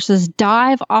these horses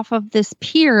dive off of this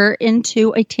pier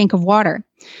into a tank of water.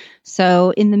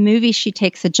 So in the movie, she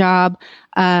takes a job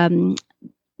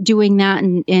doing that,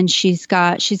 and she's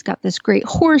got this great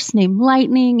horse named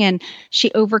Lightning, and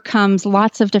she overcomes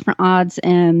lots of different odds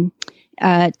and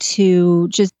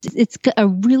it's a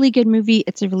really good movie.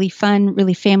 It's a really fun,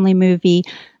 really family movie,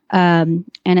 and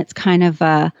it's kind of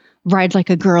a ride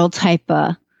like a girl type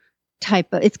of.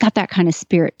 It's got that kind of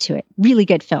spirit to it. Really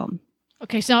good film.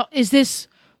 Okay, so is this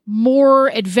more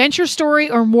adventure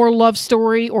story or more love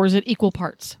story, or is it equal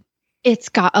parts? It's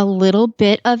got a little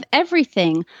bit of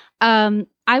everything.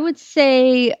 I would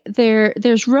say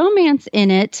there's romance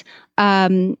in it.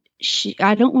 I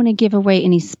don't want to give away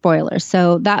any spoilers,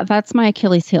 so that's my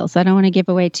Achilles heel. So I don't want to give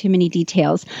away too many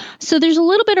details. So there's a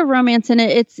little bit of romance in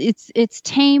it. It's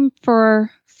tame for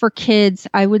kids.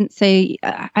 I wouldn't say,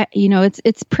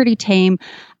 it's pretty tame.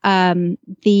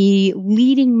 The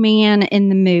leading man in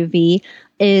the movie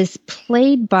is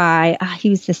played by,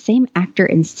 he was the same actor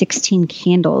in 16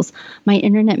 Candles. My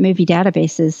Internet Movie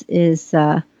Database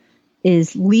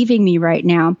is leaving me right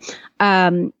now.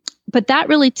 But that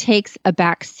really takes a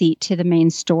back seat to the main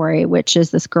story, which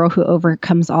is this girl who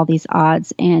overcomes all these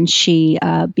odds, and she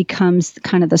becomes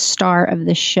kind of the star of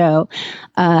the show.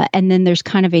 And then there's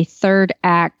kind of a third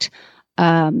act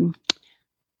thing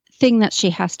that she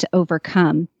has to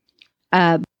overcome.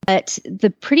 But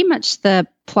pretty much the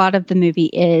plot of the movie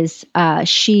is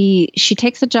she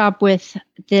takes a job with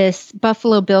this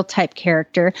Buffalo Bill type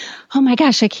character. Oh my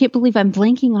gosh, I can't believe I'm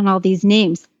blanking on all these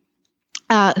names.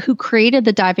 Who created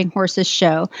the Diving Horses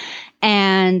show?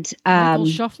 And Michael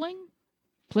Shuffling,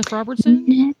 Cliff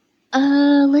Robertson.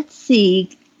 Let's see.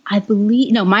 I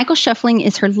believe Michael Shuffling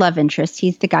is her love interest.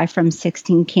 He's the guy from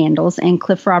 16 Candles, and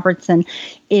Cliff Robertson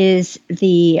is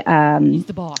the he's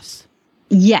the boss.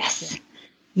 Yes. Yeah.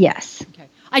 Yes. Okay.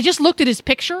 I just looked at his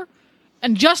picture,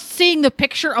 and just seeing the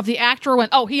picture of the actor went,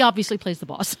 oh, he obviously plays the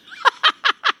boss.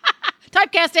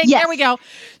 Typecasting. Yes. There we go.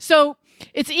 So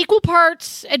it's equal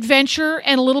parts adventure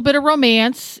and a little bit of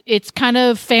romance. It's kind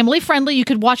of family friendly. You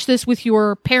could watch this with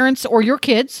your parents or your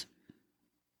kids.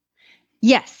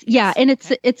 Yes. Yeah. And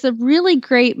it's a really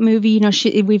great movie.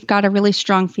 We've got a really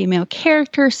strong female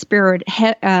character, spirit,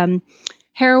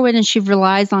 heroine, and she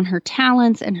relies on her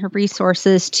talents and her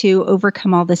resources to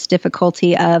overcome all this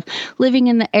difficulty of living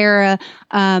in the era,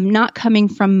 not coming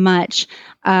from much,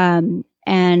 and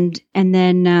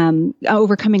then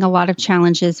overcoming a lot of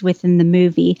challenges within the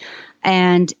movie.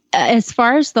 And as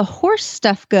far as the horse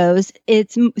stuff goes,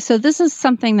 so this is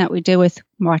something that we do with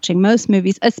watching most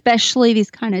movies, especially these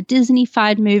kind of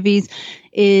Disney-fied movies,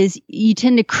 is you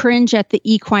tend to cringe at the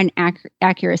equine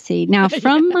accuracy. Now,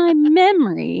 from my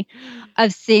memory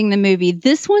of seeing the movie,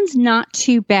 this one's not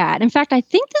too bad. In fact, I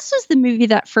think this was the movie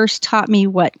that first taught me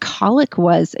what colic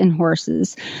was in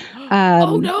horses.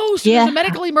 Oh no! So there's a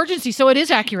medical emergency, so it is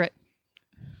accurate.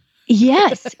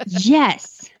 Yes.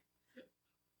 Yes.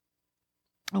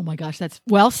 Oh my gosh,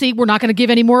 see, we're not going to give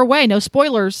any more away. No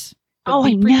spoilers. But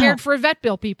be prepared for a vet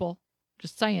bill, people.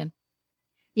 Just saying.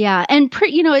 Yeah, and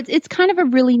it's kind of a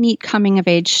really neat coming of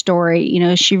age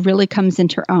story. She really comes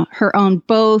into her own,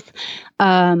 both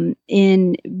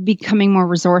in becoming more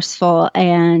resourceful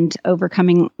and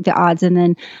overcoming the odds, and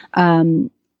then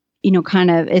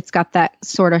it's got that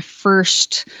sort of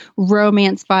first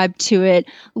romance vibe to it.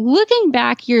 Looking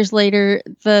back years later,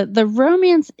 the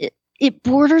romance. It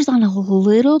borders on a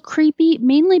little creepy,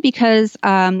 mainly because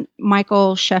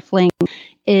Michael Shuffling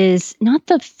is not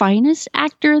the finest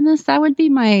actor in this. That would be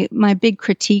my big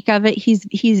critique of it.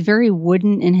 He's very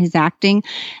wooden in his acting,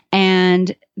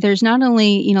 and there's not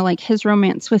only like his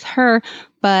romance with her,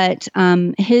 but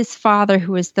his father,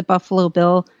 who is the Buffalo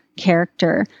Bill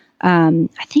character. I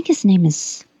think his name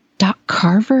is Doc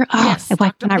Carver. Yes,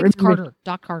 Doc Carter.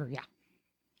 Doc Carter. Yeah.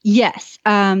 Yes.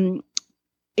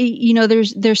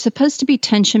 there's supposed to be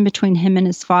tension between him and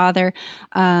his father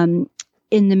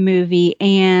in the movie,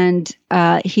 and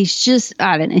he's just,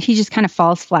 I don't know, he just kind of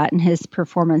falls flat in his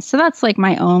performance. So that's like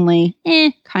my only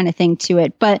kind of thing to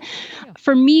it. But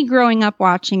for me, growing up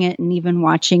watching it and even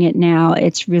watching it now,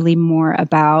 it's really more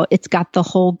about, it's got the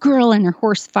whole girl and her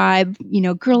horse vibe,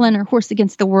 girl and her horse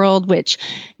against the world, which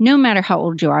no matter how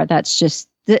old you are, that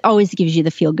always gives you the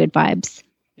feel good vibes.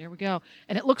 There we go.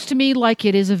 And it looks to me like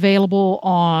it is available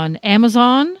on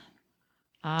Amazon.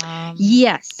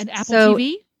 Yes. And Apple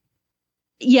TV.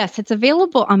 Yes, it's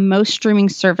available on most streaming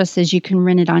services. You can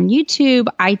rent it on YouTube,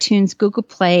 iTunes, Google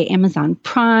Play, Amazon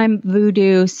Prime,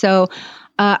 Vudu. So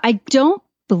I don't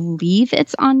believe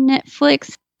it's on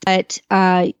Netflix, but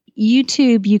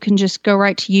YouTube, you can just go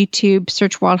right to YouTube,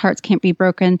 search Wild Hearts Can't Be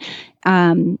Broken.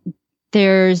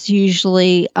 There's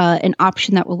usually an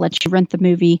option that will let you rent the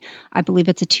movie. I believe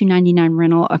it's a $2.99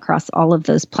 rental across all of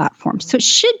those platforms. So it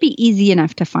should be easy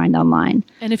enough to find online.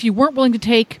 And if you weren't willing to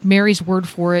take Mary's word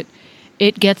for it,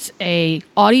 it gets a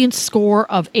audience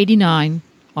score of 89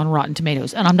 on Rotten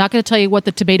Tomatoes. And I'm not going to tell you what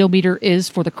the tomato meter is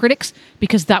for the critics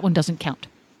because that one doesn't count.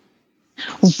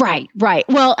 Right.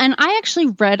 Well, and I actually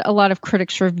read a lot of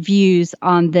critics' reviews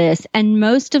on this, and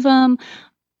most of them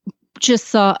just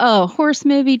saw, horse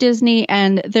movie Disney,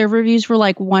 and their reviews were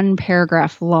like one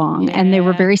paragraph long, and they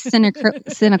were very cynical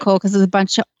because it was a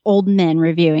bunch of old men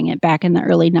reviewing it back in the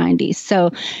early 90s.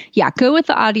 So yeah, go with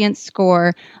the audience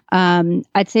score.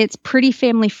 I'd say it's pretty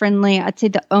family friendly. I'd say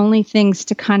the only things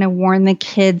to kind of warn the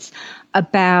kids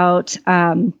about,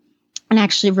 and I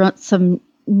actually wrote some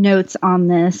notes on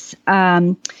this.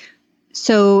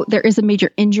 So there is a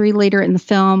major injury later in the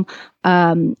film.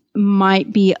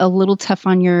 Might be a little tough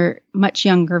on your much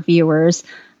younger viewers.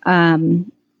 But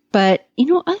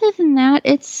other than that,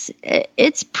 it's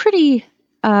pretty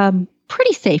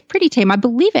safe, pretty tame. I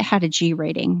believe it had a G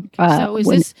rating.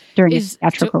 So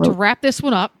to wrap this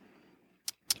one up,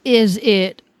 is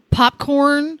it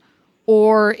popcorn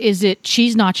or is it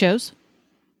cheese nachos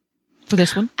for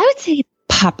this one? I would say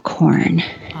popcorn.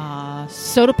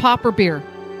 Soda pop or beer?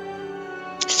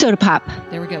 Soda pop.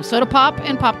 There we go. Soda pop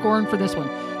and popcorn for this one.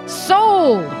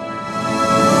 Sold!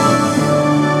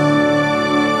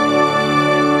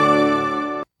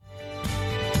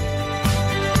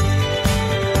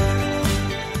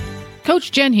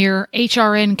 Coach Jen here,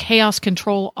 HRN Chaos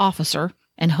Control Officer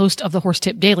and host of the Horse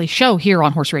Tip Daily Show here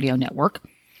on Horse Radio Network.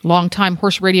 Longtime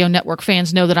Horse Radio Network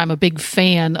fans know that I'm a big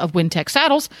fan of Wintec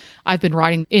saddles. I've been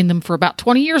riding in them for about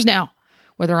 20 years now.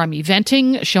 Whether I'm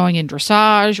eventing, showing in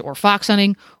dressage, or fox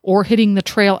hunting, or hitting the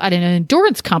trail at an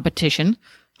endurance competition,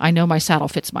 I know my saddle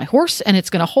fits my horse and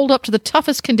it's going to hold up to the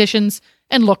toughest conditions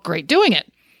and look great doing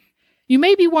it. You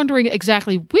may be wondering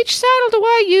exactly which saddle do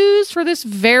I use for this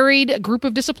varied group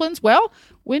of disciplines? Well,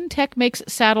 Wintec makes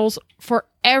saddles for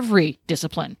every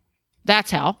discipline. That's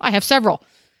how. I have several.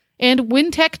 And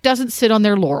Wintec doesn't sit on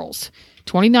their laurels.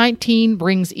 2019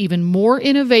 brings even more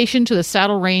innovation to the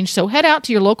saddle range, so head out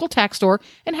to your local tack store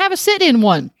and have a sit-in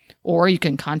one. Or you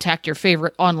can contact your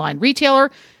favorite online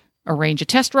retailer, arrange a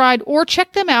test ride, or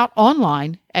check them out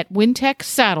online at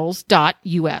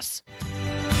wintecsaddles.us.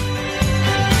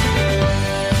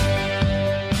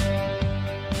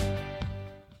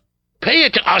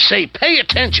 Pay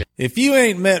attention. If you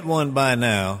ain't met one by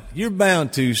now, you're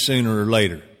bound to sooner or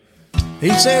later.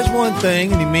 He says one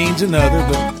thing and he means another,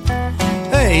 but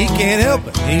hey, he can't help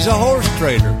it. He's a horse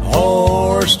trader.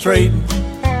 Horse trading.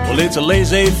 Well, it's a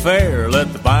laissez-faire.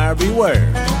 Let the buyer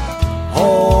beware.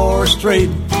 Horse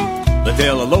trading. They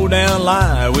tell a low-down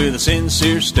lie with a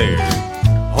sincere stare.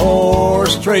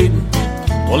 Horse trading.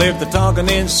 Well, if they're talking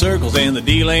in circles and the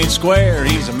deal ain't square,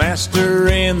 he's a master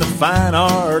in the fine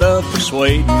art of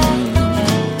persuading.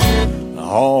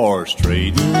 Horse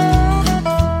trading.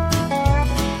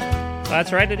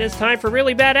 That's right. It is time for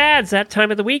Really Bad Ads. That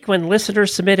time of the week when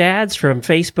listeners submit ads from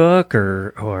Facebook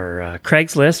or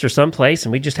Craigslist or someplace,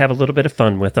 and we just have a little bit of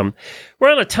fun with them.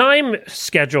 We're on a time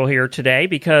schedule here today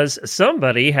because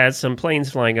somebody has some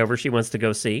planes flying over she wants to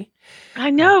go see. I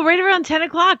know, right around 10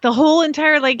 o'clock. The whole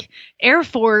entire Air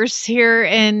Force here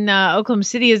in Oklahoma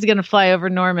City is going to fly over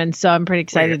Norman, so I'm pretty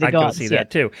excited to go out see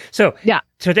that too. So yeah,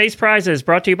 today's prizes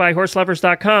brought to you by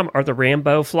HorseLovers.com are the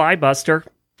Rambo Flybuster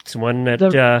It's one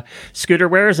that Scooter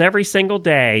wears every single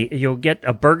day. You'll get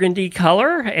a burgundy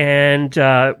color, and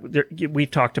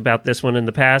we've talked about this one in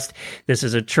the past. This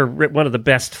is one of the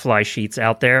best fly sheets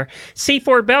out there.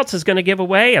 C4 Belts is going to give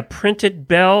away a printed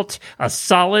belt, a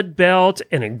solid belt,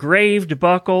 an engraved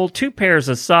buckle, 2 pairs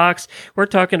of socks. We're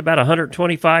talking about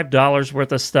 $125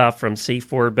 worth of stuff from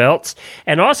C4 Belts.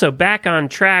 And also, Back on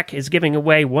Track is giving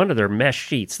away one of their mesh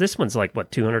sheets. This one's like,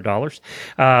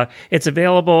 $200? It's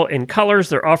available in colors.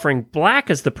 They're offering black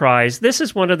as the prize. This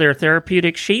is one of their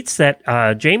therapeutic sheets that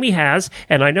Jamie has,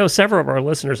 and I know several of our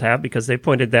listeners have because they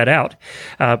pointed that out.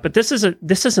 But this isn't.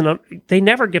 They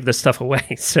never give this stuff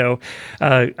away, so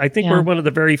I think we're one of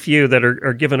the very few that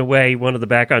are giving away one of the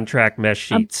Back on Track mesh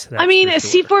sheets. I mean,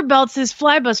 C4 Belts is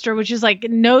Flybuster, which is like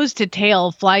nose to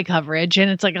tail fly coverage,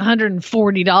 and it's like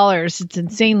 $140. It's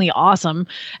insanely awesome.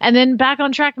 And then Back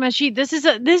on Track mesh sheet. This is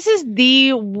the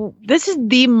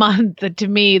month that, to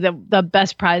me, the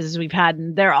best prizes we've had,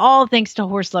 and they're all thanks to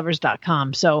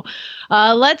horselovers.com. So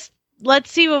let's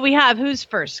see what we have. Who's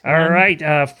first, Glenn? All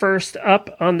right, first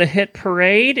up on the hit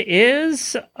parade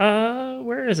is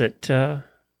where is it?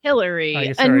 Hillary.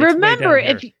 Sorry, and remember,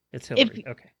 it's Hillary.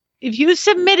 Okay. If you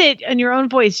submit it in your own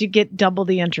voice, you get double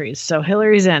the entries. So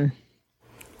Hillary's in.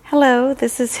 Hello,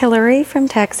 this is Hillary from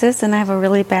Texas, and I have a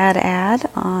really bad ad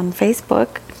on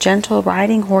Facebook. Gentle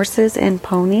riding horses and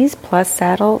ponies plus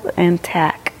saddle and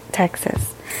tack.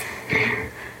 Texas.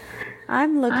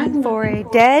 I'm looking for a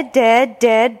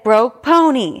dead broke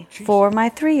pony for my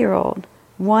 3-year-old.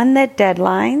 One that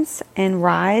deadlines and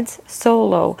rides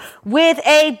solo with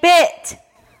a bit.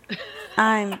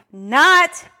 I'm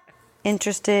not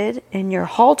interested in your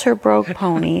halter broke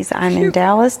ponies. I'm in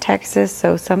Dallas, Texas,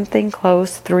 so something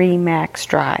close 3 max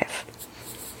drive.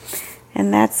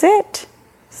 And that's it.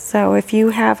 So if you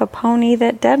have a pony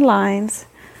that deadlines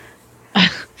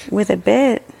with a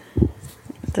bit,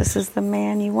 this is the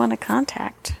man you want to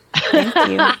contact. Thank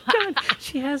you. God,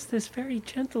 she has this very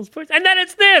gentle voice. And then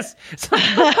it's this!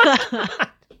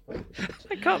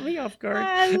 That caught me off guard.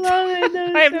 I love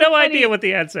it. I have no idea what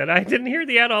the ad said. I didn't hear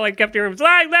the ad. All I kept hearing was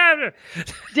like that.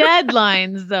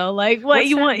 Deadlines, though. Like, what What's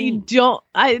you that want, mean? you don't.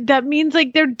 That means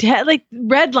like they're like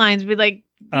red lines be like,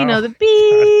 the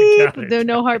beep. There's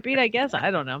no heartbeat, I guess.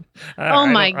 I don't know. Oh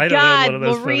my God.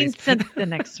 Lorene sent the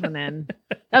next one in.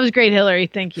 That was great, Hillary.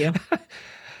 Thank you.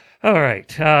 All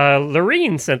right.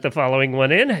 Lorene sent the following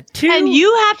one in. And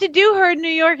you have to do her New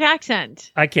York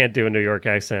accent. I can't do a New York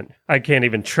accent. I can't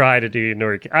even try to do a New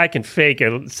York. I can fake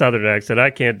a Southern accent.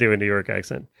 I can't do a New York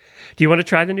accent. Do you want to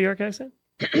try the New York accent?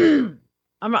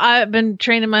 I've been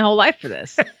training my whole life for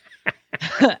this.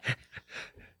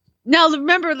 Now,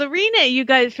 remember, Lorena, you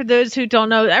guys, for those who don't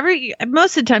know,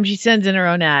 most of the time she sends in her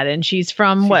own ad, and she's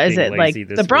from, what is it, like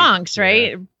the Bronx,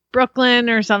 right? Yeah. Brooklyn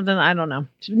or something. I don't know.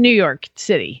 New York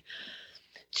City.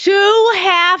 2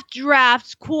 half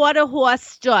drafts, quarter horse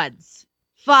studs,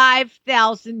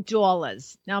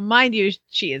 $5,000. Now, mind you,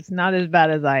 she is not as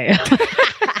bad as I am,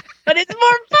 but it's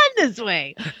more fun this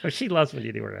way. Oh, she loves when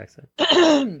you do her accent.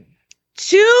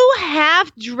 2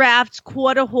 half drafts,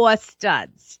 quarter horse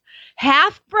studs,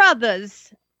 half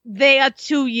brothers. They are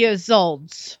 2 years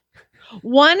old.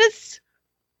 One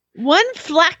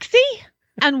flexi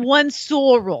and one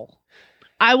sorrel.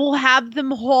 I will have them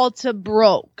halter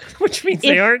broke. Which means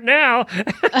they aren't now. I'm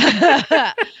going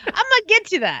to get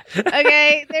to that.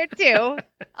 Okay? There too.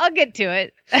 I'll get to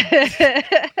it.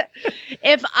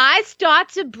 If I start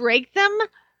to break them,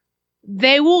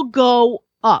 they will go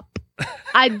up.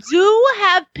 I do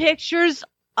have pictures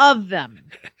of them.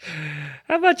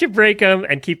 How about you break them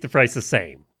and keep the price the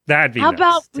same? That'd be How nice.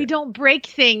 about we don't break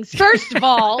things? First of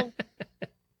all,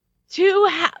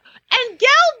 and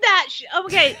geld that.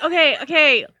 Okay.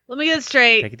 Let me get it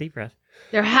straight. Take a deep breath.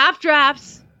 They're half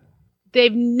drafts.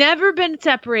 They've never been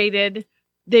separated.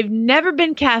 They've never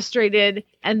been castrated,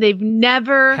 and they've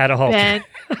never had a halter. Been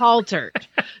haltered.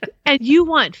 And you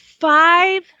want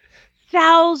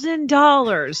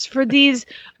 $5,000 for these?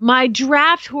 My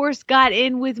draft horse got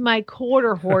in with my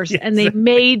quarter horse, and they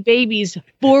made babies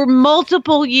for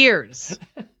multiple years.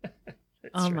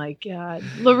 Oh my God,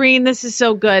 Lorene, this is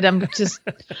so good. I'm just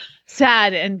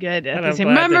sad and good at the same.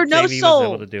 Remember, no soul. Was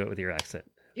able to do it with your accent.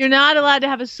 You're not allowed to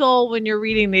have a soul when you're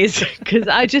reading these, because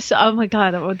oh my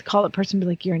God, I would call a person and be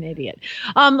like, you're an idiot.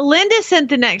 Linda sent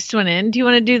the next one in. Do you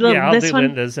want to do I'll this do one?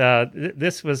 Linda's.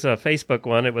 This was a Facebook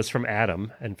one. It was from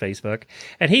Adam on Facebook.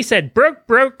 And he said,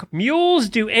 broke mules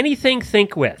do anything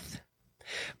think with.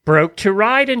 Broke to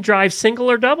ride and drive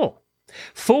single or double.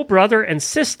 Full brother and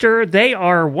sister, they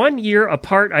are 1 year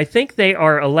apart. I think they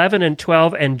are 11 and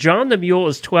 12, and John the mule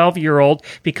is 12-year-old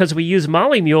because we used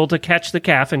Molly Mule to catch the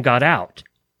calf and got out.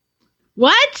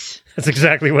 What? That's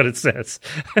exactly what it says.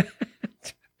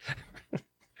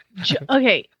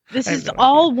 Okay, this is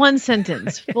all one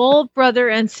sentence. Full brother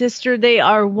and sister, they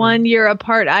are 1 year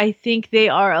apart. I think they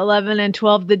are 11 and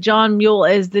 12. The John Mule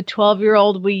is the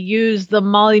 12-year-old. We use the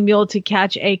Molly Mule to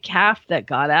catch a calf that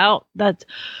got out.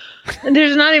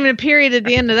 There's not even a period at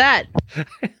the end of that.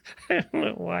 I don't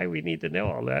know why we need to know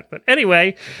all that. But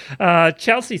anyway,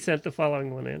 Chelsea sent the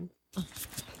following one in.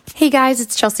 Hey guys,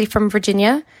 it's Chelsea from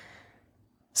Virginia.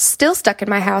 Still stuck in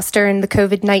my house during the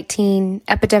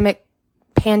COVID-19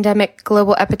 pandemic,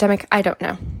 global epidemic. I don't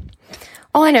know.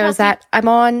 All I know is that I'm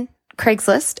on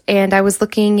Craigslist and I was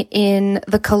looking in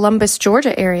the Columbus,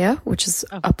 Georgia area, which is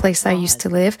a place I used to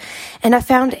live. And I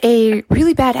found a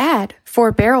really bad ad for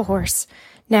a barrel horse.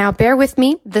 Now, bear with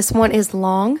me. This one is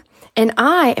long. And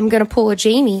I am going to pull a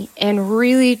Jamie and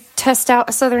really test out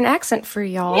a Southern accent for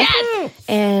y'all. Yes!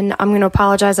 And I'm going to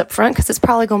apologize up front because it's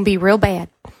probably going to be real bad.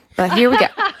 But here we go.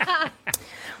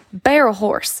 Barrel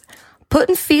horse.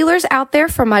 Putting feelers out there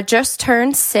for my just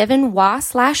turned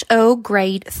 7Y/O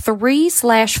grade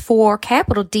 3/4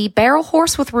 capital D barrel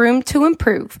horse with room to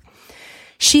improve.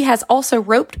 She has also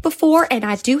roped before and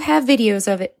I do have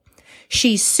videos of it.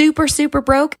 She's super, super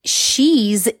broke.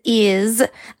 She's is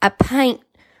a paint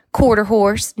quarter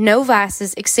horse, no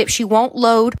vices, except she won't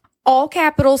load. All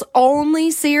capitals,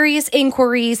 only serious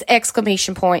inquiries, !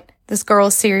 This girl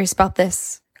is serious about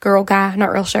this. Girl, guy,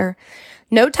 not real sure.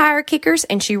 No tire kickers,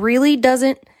 and she really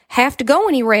doesn't have to go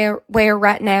anywhere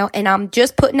right now, and I'm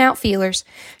just putting out feelers.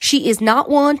 She is not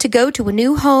one to go to a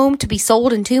new home to be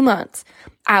sold in 2 months.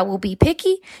 I will be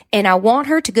picky, and I want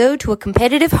her to go to a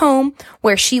competitive home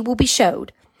where she will be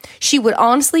showed. She would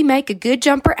honestly make a good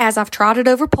jumper as I've trotted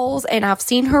over poles and I've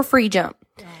seen her free jump.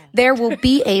 There will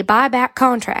be a buyback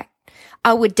contract.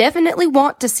 I would definitely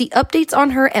want to see updates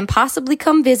on her and possibly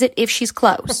come visit if she's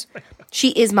close.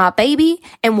 She is my baby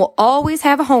and will always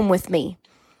have a home with me.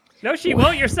 No, she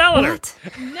won't. You're selling her.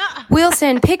 No. We'll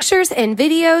send pictures and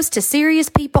videos to serious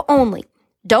people only.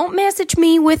 Don't message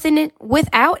me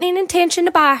without an intention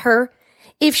to buy her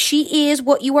if she is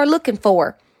what you are looking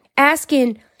for.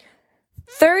 Asking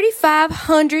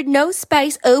 3,500 no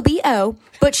space OBO,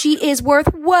 but she is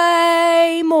worth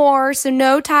way more, so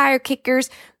no tire kickers,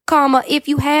 comma, if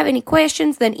you have any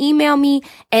questions, then email me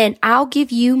and I'll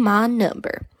give you my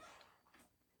number.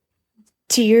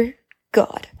 Dear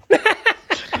God. Nobody's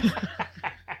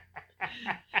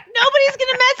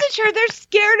going to message her. They're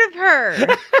scared of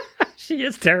her. She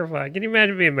is terrifying. Can you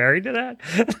imagine being married to that?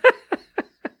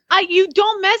 You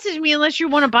don't message me unless you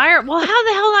want to buy her. Well, how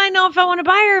the hell do I know if I want to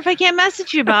buy her if I can't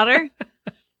message you about her?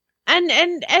 And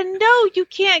no, you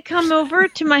can't come over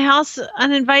to my house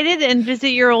uninvited and visit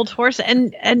your old horse.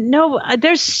 And no,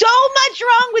 there's so much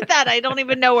wrong with that. I don't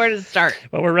even know where to start.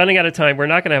 Well, we're running out of time. We're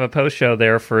not going to have a post show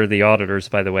there for the auditors,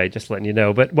 by the way, just letting you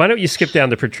know. But why don't you skip down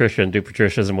to Patricia and do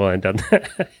Patricia's and we'll end on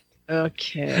that.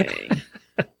 Okay.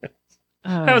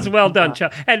 That was well done,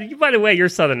 Chuck. And by the way, your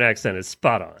Southern accent is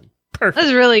spot on. Perfect. That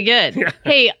was really good.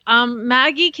 Hey,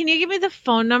 Maggie, can you give me the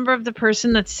phone number of the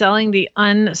person that's selling the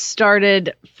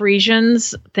unstarted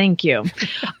Frisians? Thank you.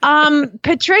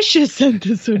 Patricia sent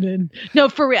this one in. No,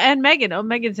 for real. And Megan. Oh,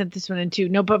 Megan sent this one in too.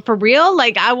 No, but for real,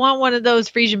 like I want one of those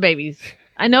Frisian babies.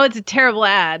 I know it's a terrible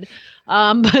ad,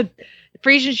 but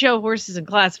Frisian show horses and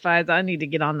classifieds. I need to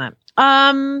get on that.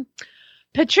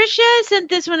 Patricia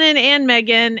sent this one in and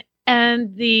Megan,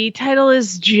 and the title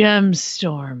is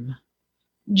Gemstorm.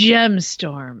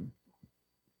 Gemstorm.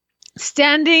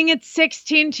 Standing at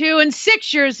 16'2" and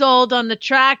 6 years old on the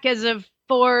track as of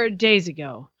 4 days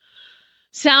ago.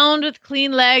 Sound with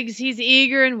clean legs, he's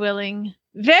eager and willing.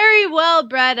 Very well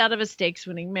bred out of a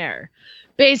stakes-winning mare.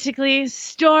 Basically,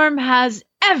 Storm has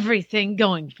everything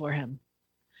going for him.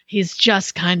 He's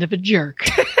just kind of a jerk.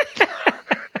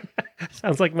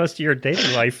 Sounds like most of your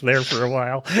dating life there for a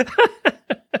while.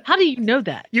 How do you know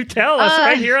that? You tell us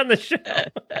right here on the show.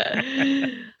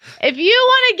 If you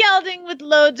want a gelding with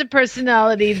loads of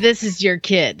personality, this is your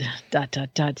kid. ...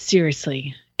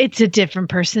 Seriously. It's a different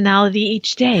personality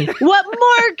each day. What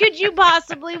more could you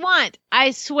possibly want?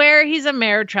 I swear he's a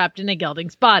mare trapped in a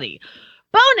gelding's body.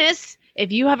 Bonus,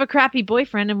 if you have a crappy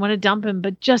boyfriend and want to dump him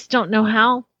but just don't know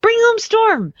how, bring home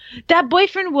Storm. That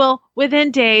boyfriend will,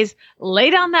 within days, lay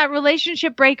down that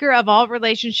relationship breaker of all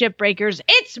relationship breakers.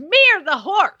 It's me or the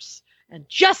horse. And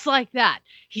just like that,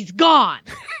 he's gone.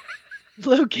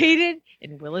 Located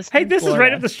in Williston, Hey, this Florida. is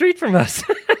right up the street from us.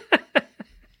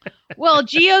 Well,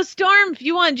 Geostorm, if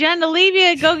you want Jen to leave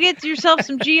you, go get yourself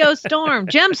some Geostorm.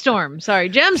 Gemstorm. Sorry,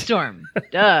 Gemstorm.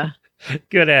 Duh.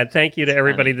 Good ad. Thank you to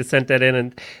everybody that sent that in,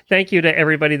 and thank you to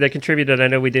everybody that contributed. I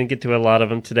know we didn't get to a lot of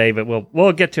them today, but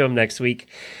we'll get to them next week.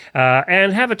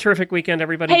 And have a terrific weekend,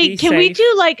 everybody. Hey, Be can safe. we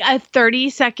do like a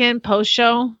 30-second post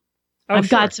show? I've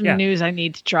got some yeah. news I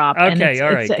need to drop. Okay, and it's,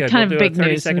 all right, it's good. kind We'll of do a big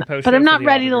news, 30-second post but show I'm for not the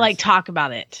ready to auditors. like talk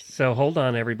about it. So hold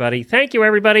on, everybody. Thank you,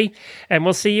 everybody, and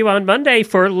we'll see you on Monday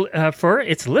for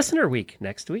it's Listener Week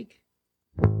next week.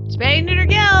 Spay Neuter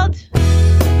Guild.